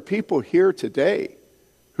 There are people here today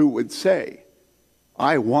who would say,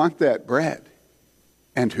 I want that bread,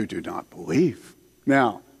 and who do not believe.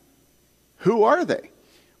 Now, who are they?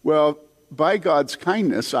 Well, by God's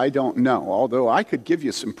kindness, I don't know, although I could give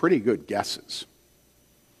you some pretty good guesses.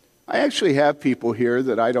 I actually have people here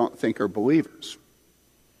that I don't think are believers.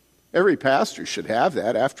 Every pastor should have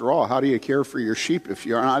that. After all, how do you care for your sheep if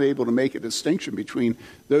you're not able to make a distinction between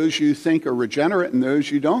those you think are regenerate and those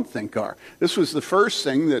you don't think are? This was the first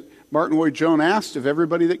thing that Martin Lloyd-Jones asked of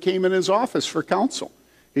everybody that came in his office for counsel.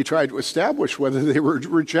 He tried to establish whether they were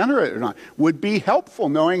regenerate or not. Would be helpful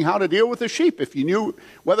knowing how to deal with a sheep if you knew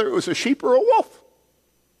whether it was a sheep or a wolf.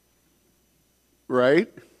 Right?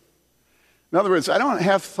 In other words, I don't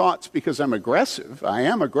have thoughts because I'm aggressive. I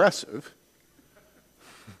am aggressive.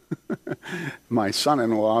 My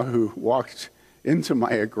son-in-law, who walked into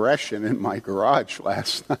my aggression in my garage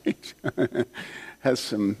last night, has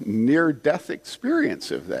some near-death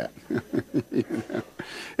experience of that.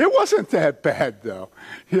 It wasn't that bad, though.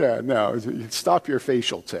 Yeah, no, stop your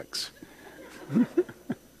facial tics.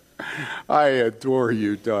 I adore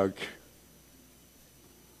you, Doug.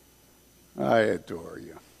 I adore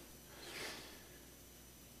you.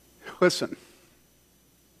 Listen,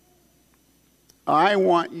 I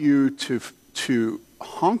want you to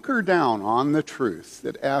hunker down on the truth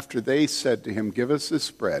that after they said to him, give us this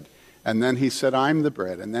bread, and then he said, I'm the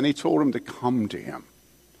bread, and then he told him to come to him.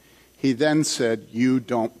 He then said, you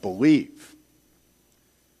don't believe.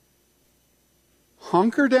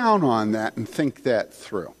 Hunker down on that and think that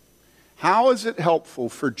through. How is it helpful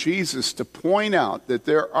for Jesus to point out that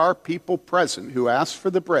there are people present who ask for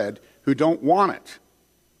the bread who don't want it?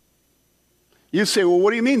 You say, well,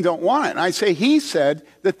 what do you mean don't want it? And I say, he said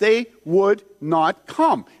that they would not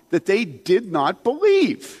come, that they did not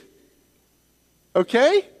believe.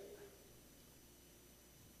 Okay?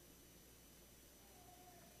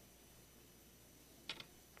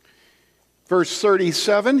 Verse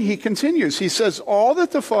 37, he continues. He says, all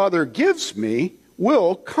that the Father gives me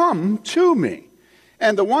will come to me.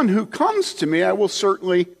 And the one who comes to me, I will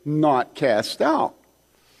certainly not cast out.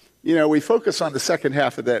 You know, we focus on the second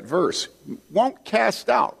half of that verse. Won't cast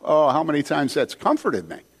out. Oh, how many times that's comforted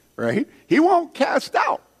me, right? He won't cast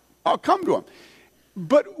out. I'll come to him.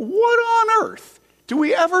 But what on earth do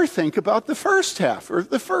we ever think about the first half or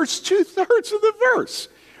the first 2/3 of the verse?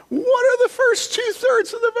 What are the first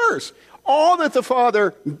 2/3 of the verse? All that the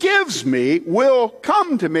Father gives me will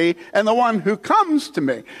come to me, and the one who comes to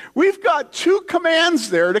me. We've got two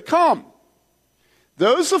commands there to come.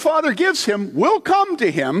 Those the Father gives him will come to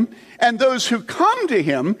him, and those who come to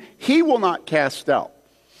him, he will not cast out.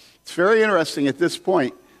 It's very interesting at this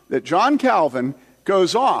point that John Calvin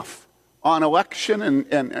goes off on election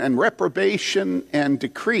and reprobation and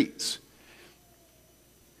decrees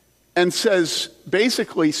and says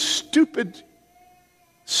basically stupid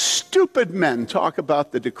men talk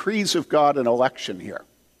about the decrees of God and election here.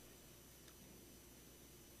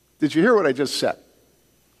 Did you hear what I just said?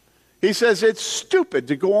 He says it's stupid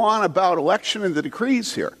to go on about election and the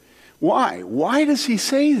decrees here. Why? Why does he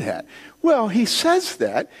say that? Well, he says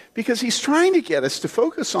that because he's trying to get us to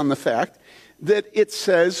focus on the fact that it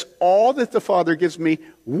says, all that the Father gives me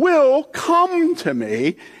will come to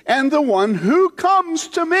me, and the one who comes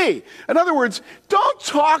to me. In other words, don't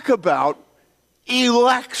talk about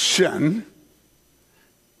election.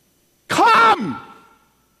 Come!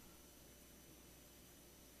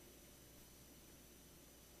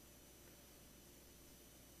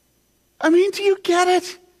 I mean, do you get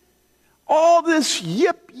it? All this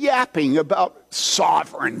yip-yapping about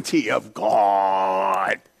sovereignty of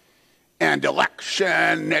God and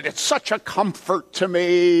election, and it's such a comfort to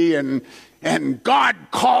me, and God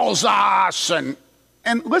calls us, and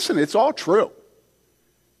listen, it's all true.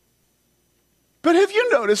 But have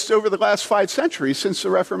you noticed over the last 5 centuries since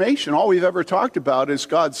the Reformation, all we've ever talked about is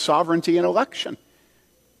God's sovereignty and election.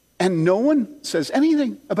 And no one says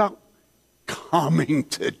anything about coming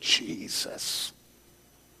to Jesus.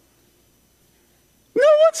 No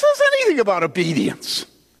one says anything about obedience.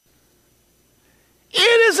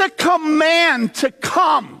 It is a command to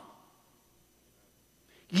come.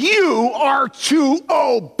 You are to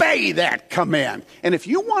obey that command. And if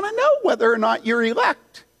you want to know whether or not you're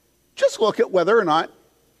elect, just look at whether or not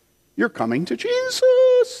you're coming to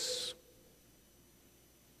Jesus.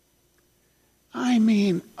 I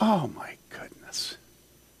mean, oh my goodness.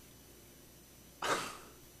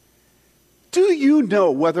 Do you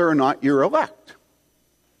know whether or not you're elect?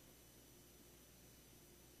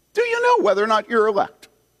 Do you know whether or not you're elect?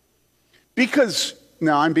 Because,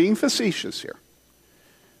 now I'm being facetious here.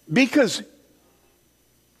 Because,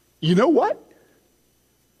 you know what?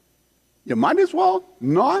 You might as well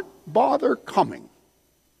not bother coming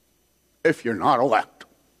if you're not elect.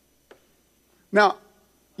 Now,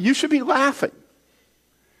 you should be laughing.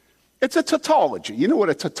 It's a tautology. You know what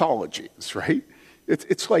a tautology is, right?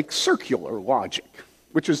 It's like circular logic,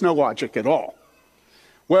 which is no logic at all.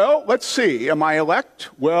 Well, let's see. Am I elect?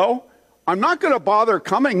 Well, I'm not going to bother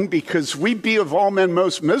coming because we'd be of all men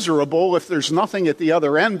most miserable if there's nothing at the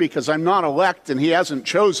other end because I'm not elect and he hasn't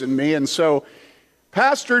chosen me. And so,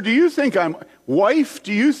 Pastor, do you think I'm... Wife,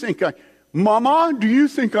 do you think I'm... Mama, do you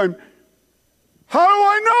think I'm... How do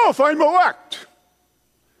I know if I'm elect?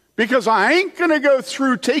 Because I ain't going to go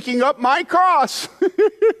through taking up my cross.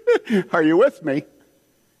 Are you with me?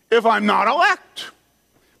 If I'm not elect.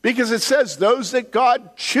 Because it says those that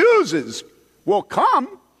God chooses will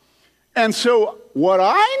come. And so what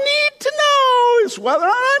I need to know is whether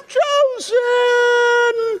I'm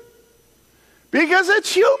chosen. Because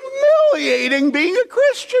it's humiliating being a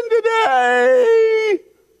Christian today.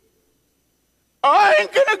 I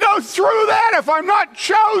ain't going to go through that if I'm not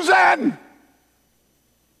chosen.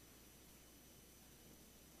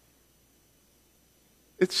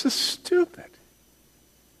 It's just stupid.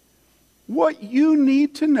 What you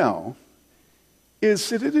need to know is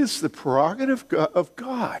that it is the prerogative of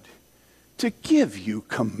God to give you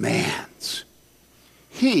commands.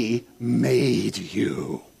 He made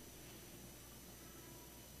you.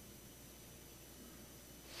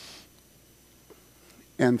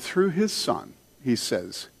 And through his Son, he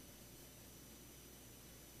says,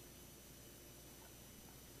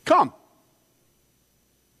 come.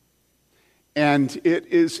 And it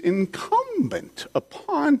is incumbent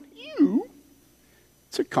upon you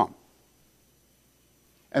to come.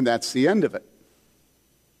 And that's the end of it.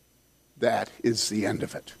 That is the end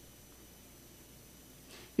of it.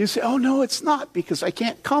 You say, oh no, it's not, because I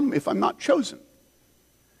can't come if I'm not chosen.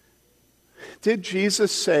 Did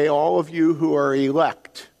Jesus say all of you who are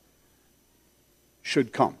elect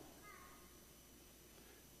should come?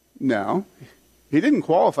 No. He didn't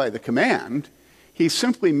qualify the command. He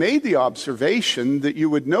simply made the observation that you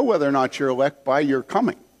would know whether or not you're elect by your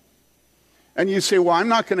coming. And you say, well, I'm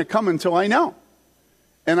not going to come until I know.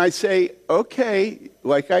 And I say, okay,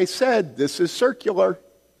 like I said, this is circular.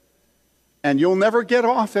 And you'll never get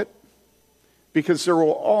off it. Because there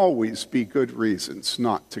will always be good reasons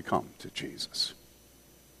not to come to Jesus.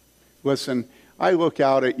 Listen, I look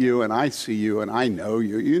out at you and I see you and I know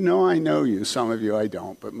you. You know I know you. Some of you I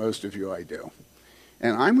don't, but most of you I do.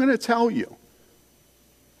 And I'm going to tell you,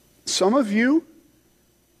 some of you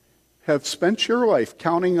have spent your life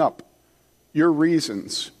counting up your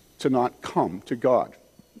reasons to not come to God.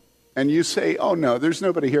 And you say, oh no, there's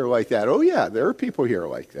nobody here like that. Oh yeah, there are people here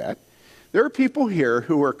like that. There are people here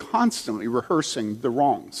who are constantly rehearsing the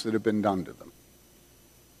wrongs that have been done to them.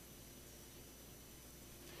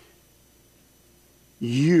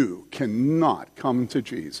 You cannot come to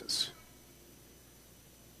Jesus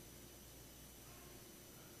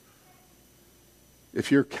if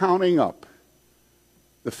you're counting up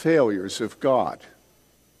the failures of God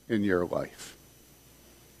in your life.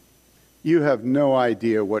 You have no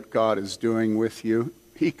idea what God is doing with you.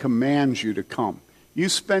 He commands you to come. You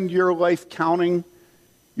spend your life counting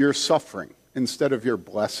your suffering instead of your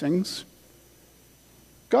blessings.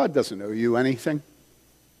 God doesn't owe you anything.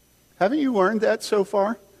 Haven't you learned that so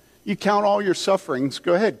far? You count all your sufferings.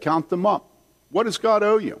 Go ahead, count them up. What does God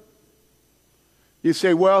owe you? You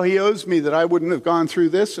say, well, he owes me that I wouldn't have gone through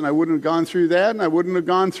this, and I wouldn't have gone through that, and I wouldn't have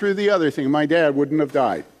gone through the other thing. My dad wouldn't have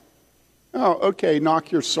died. Oh, okay,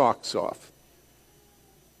 knock your socks off.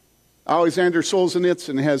 Alexander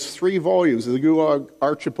Solzhenitsyn has 3 volumes of the Gulag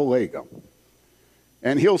Archipelago.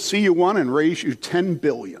 And he'll see you one and raise you 10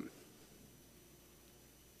 billion.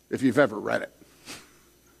 If you've ever read it.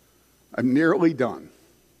 I'm nearly done.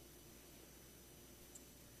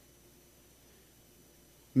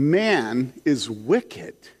 Man is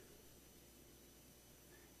wicked.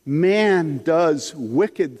 Man does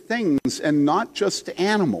wicked things, and not just to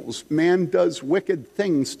animals. Man does wicked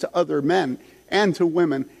things to other men. and to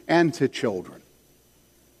women and to children.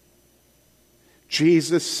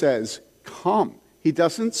 Jesus says, come. He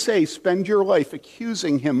doesn't say, spend your life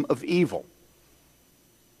accusing him of evil.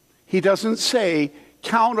 He doesn't say,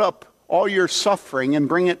 count up all your suffering and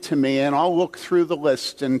bring it to me, and I'll look through the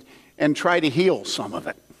list and try to heal some of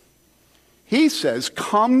it. He says,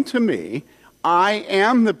 come to me. I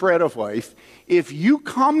am the bread of life. If you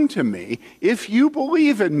come to me, if you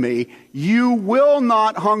believe in me, you will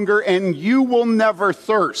not hunger and you will never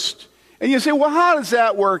thirst. And you say, well, how does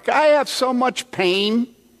that work? I have so much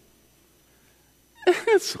pain.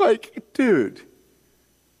 It's like, dude,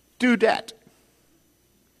 dudette.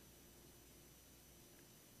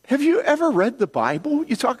 Have you ever read the Bible?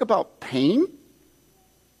 You talk about pain?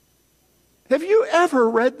 Have you ever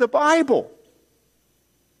read the Bible?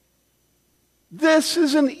 This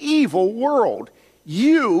is an evil world.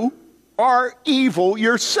 You are evil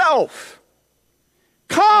yourself.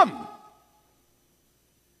 Come.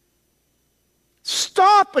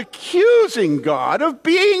 Stop accusing God of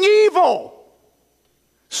being evil.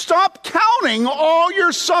 Stop counting all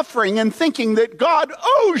your suffering and thinking that God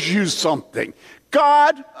owes you something.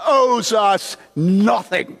 God owes us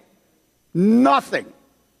nothing. Nothing.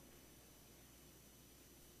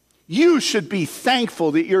 You should be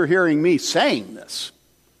thankful that you're hearing me saying this.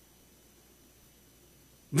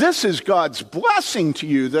 This is God's blessing to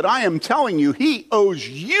you that I am telling you he owes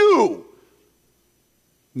you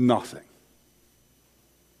nothing.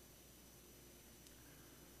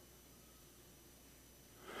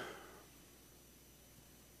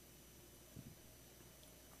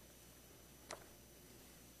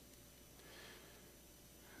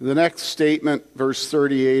 The next statement, verse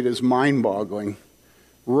 38, is mind-boggling.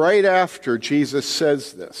 Right after Jesus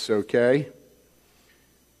says this, okay,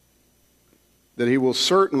 that he will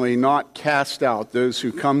certainly not cast out those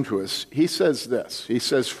who come to us, he says this. He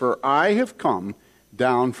says, for I have come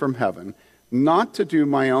down from heaven, not to do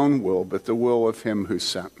my own will, but the will of him who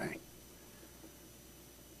sent me.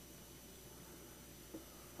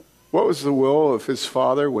 What was the will of his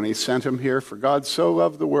Father when he sent him here? For God so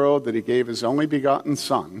loved the world that he gave his only begotten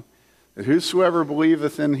Son, that whosoever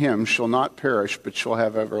believeth in him shall not perish, but shall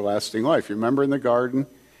have everlasting life. You remember in the garden?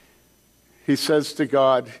 He says to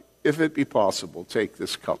God, if it be possible, take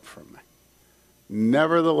this cup from me.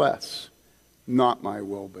 Nevertheless, not my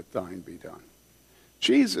will, but thine be done.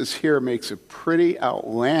 Jesus here makes a pretty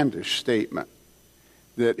outlandish statement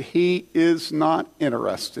that he is not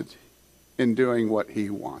interested in doing what he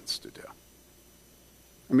wants to do.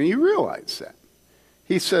 I mean, you realize that.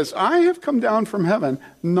 He says, I have come down from heaven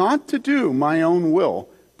not to do my own will,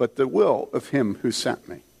 but the will of him who sent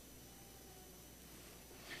me.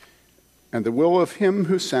 And the will of him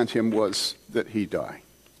who sent him was that he die.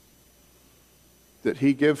 That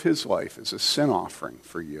he give his life as a sin offering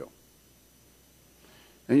for you.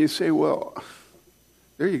 And you say, well,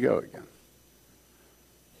 there you go again.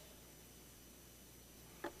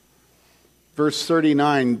 Verse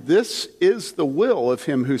 39, this is the will of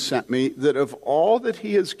him who sent me, that of all that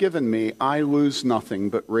he has given me, I lose nothing,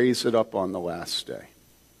 but raise it up on the last day.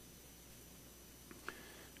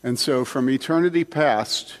 And so from eternity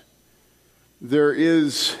past, there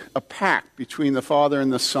is a pact between the Father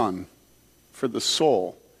and the Son for the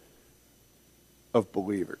soul of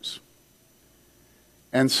believers.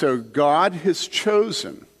 And so God has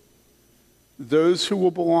chosen those who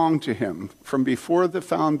will belong to him from before the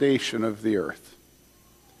foundation of the earth.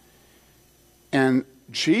 And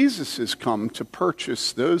Jesus has come to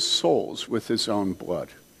purchase those souls with his own blood.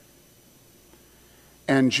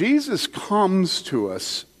 And Jesus comes to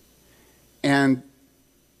us, and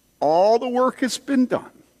all the work has been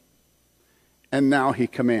done. And now he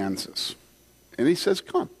commands us. And he says,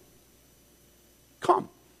 come. Come.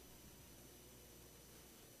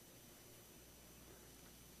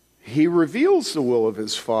 He reveals the will of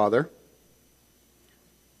his Father.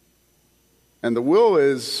 And the will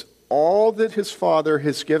is all that his Father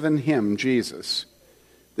has given him, Jesus,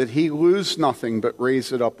 that he lose nothing but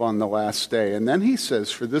raise it up on the last day. And then he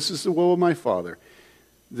says, for this is the will of my Father,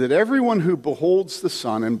 that everyone who beholds the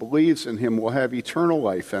Son and believes in him will have eternal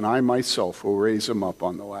life, and I myself will raise him up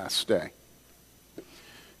on the last day.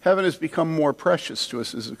 Heaven has become more precious to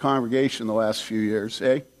us as a congregation the last few years,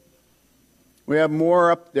 eh? We have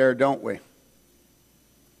more up there, don't we?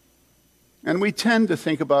 And we tend to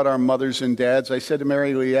think about our mothers and dads. I said to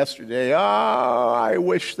Mary Lee yesterday, I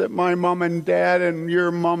wish that my mom and dad and your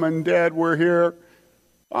mom and dad were here.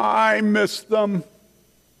 I miss them.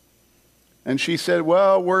 And she said,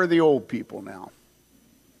 well, we're the old people now.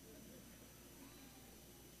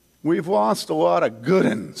 We've lost a lot of good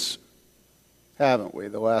uns, haven't we,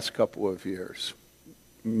 the last couple of years?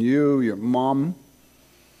 you, your mom.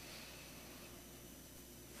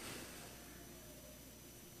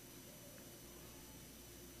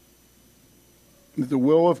 The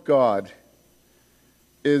will of God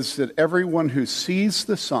is that everyone who sees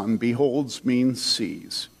the Son, beholds means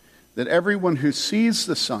sees, that everyone who sees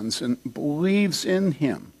the Son and believes in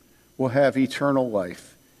him will have eternal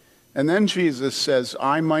life. And then Jesus says,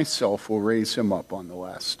 I myself will raise him up on the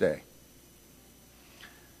last day.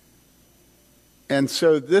 And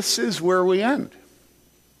so this is where we end.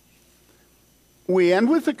 We end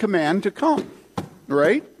with the command to come,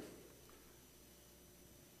 right?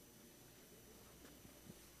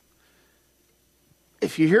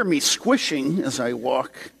 If you hear me squishing as I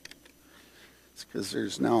walk, it's because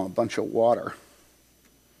there's now a bunch of water.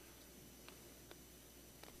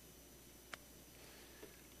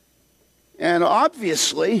 And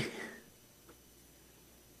obviously,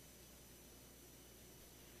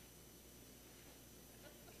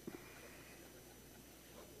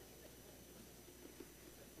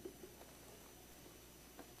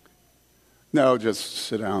 no, just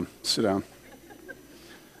sit down, sit down.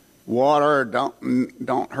 Water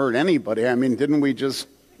don't hurt anybody. I mean, didn't we just...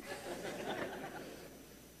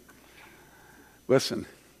 Listen.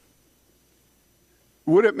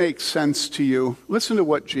 Would it make sense to you? Listen to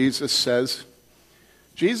what Jesus says.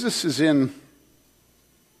 Jesus is in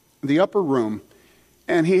the upper room,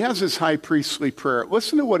 and he has his high priestly prayer.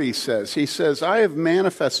 Listen to what he says. He says, I have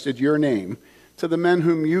manifested your name to the men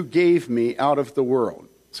whom you gave me out of the world.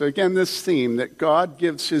 So again, this theme that God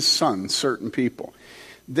gives his Son certain people.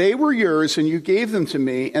 They were yours, and you gave them to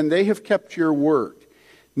me, and they have kept your word.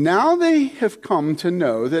 Now they have come to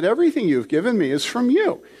know that everything you have given me is from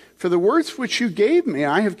you. For the words which you gave me,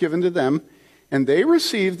 I have given to them, and they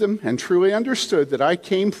received them and truly understood that I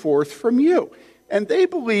came forth from you. And they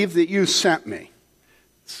believe that you sent me.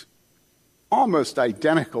 It's almost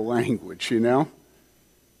identical language, you know.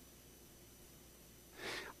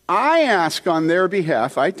 I ask on their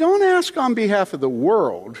behalf. I don't ask on behalf of the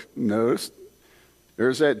world. Notice,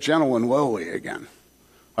 there's that gentle and lowly again.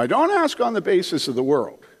 I don't ask on the basis of the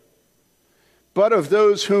world, but of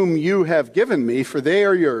those whom you have given me, for they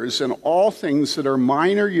are yours, and all things that are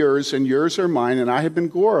mine are yours, and yours are mine, and I have been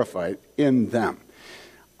glorified in them.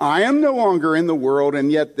 I am no longer in the world,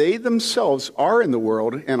 and yet they themselves are in the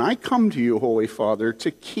world, and I come to you, Holy Father, to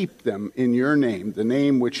keep them in your name, the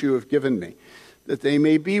name which you have given me, that they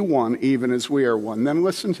may be one, even as we are one. Then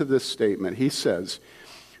listen to this statement. He says,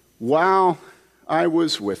 while I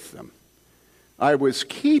was with them, I was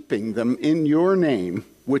keeping them in your name,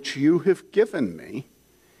 which you have given me,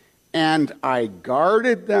 and I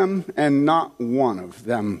guarded them, and not one of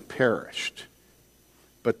them perished,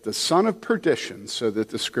 but the son of perdition, so that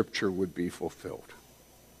the scripture would be fulfilled.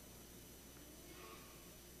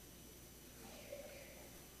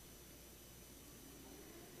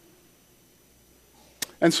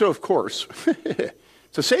 And so, of course,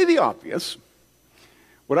 to say the obvious,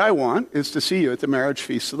 what I want is to see you at the marriage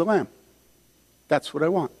feast of the Lamb. That's what I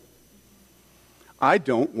want. I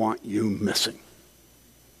don't want you missing.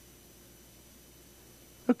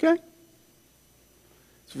 Okay?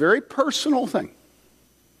 It's a very personal thing.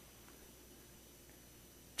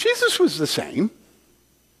 Jesus was the same.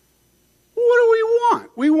 What do we want?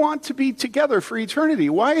 We want to be together for eternity.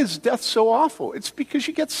 Why is death so awful? It's because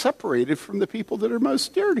you get separated from the people that are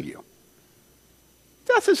most dear to you.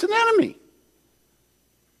 Death is an enemy.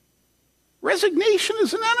 Resignation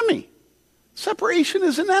is an enemy. Separation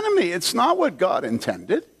is an enemy. It's not what God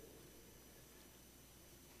intended.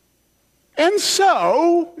 And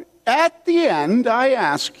so, at the end, I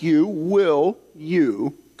ask you, will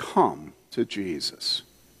you come to Jesus?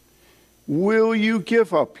 Will you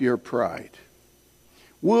give up your pride?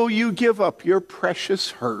 Will you give up your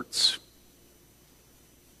precious hurts?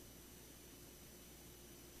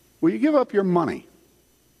 Will you give up your money?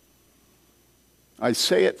 I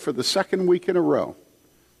say it for the second week in a row.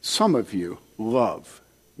 Some of you love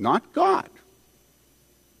not God,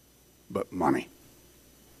 but money.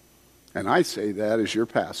 And I say that as your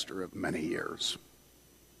pastor of many years.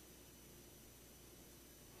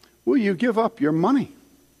 Will you give up your money?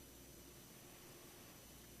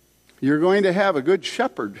 You're going to have a good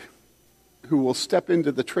shepherd who will step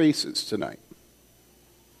into the traces tonight.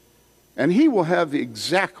 And he will have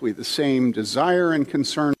exactly the same desire and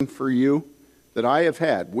concern for you that I have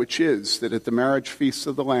had, which is that at the marriage feast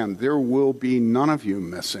of the Lamb, there will be none of you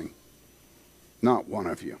missing. Not one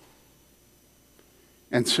of you.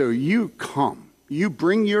 And so you come. You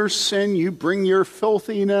bring your sin. You bring your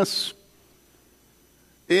filthiness.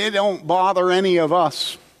 It don't bother any of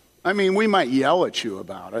us. I mean, we might yell at you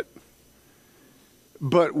about it.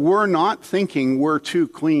 But we're not thinking we're too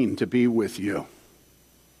clean to be with you.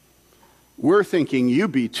 We're thinking you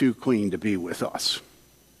be too clean to be with us.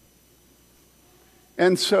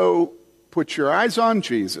 And so put your eyes on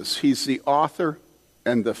Jesus. He's the author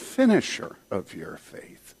and the finisher of your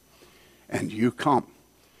faith. And you come.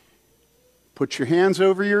 Put your hands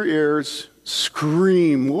over your ears.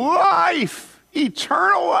 Scream, life,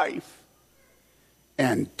 eternal life.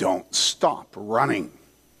 And don't stop running.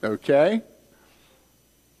 Okay?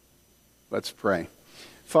 Let's pray.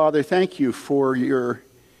 Father, thank you for your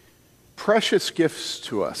precious gifts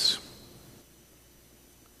to us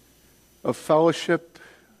of fellowship,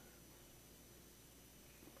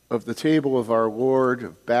 of the table of our Lord,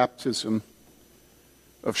 of baptism,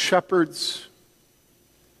 of shepherds,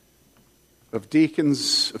 of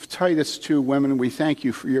deacons, of Titus 2 women. We thank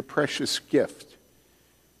you for your precious gift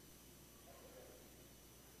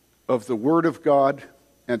of the Word of God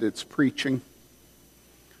and its preaching.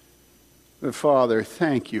 And Father,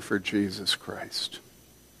 thank you for Jesus Christ.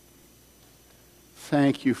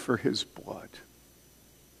 Thank you for his blood.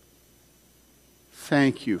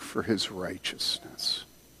 Thank you for his righteousness.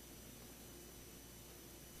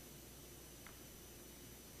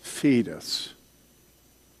 Feed us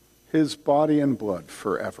his body and blood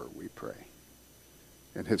forever, we pray.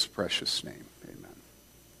 In his precious name, amen.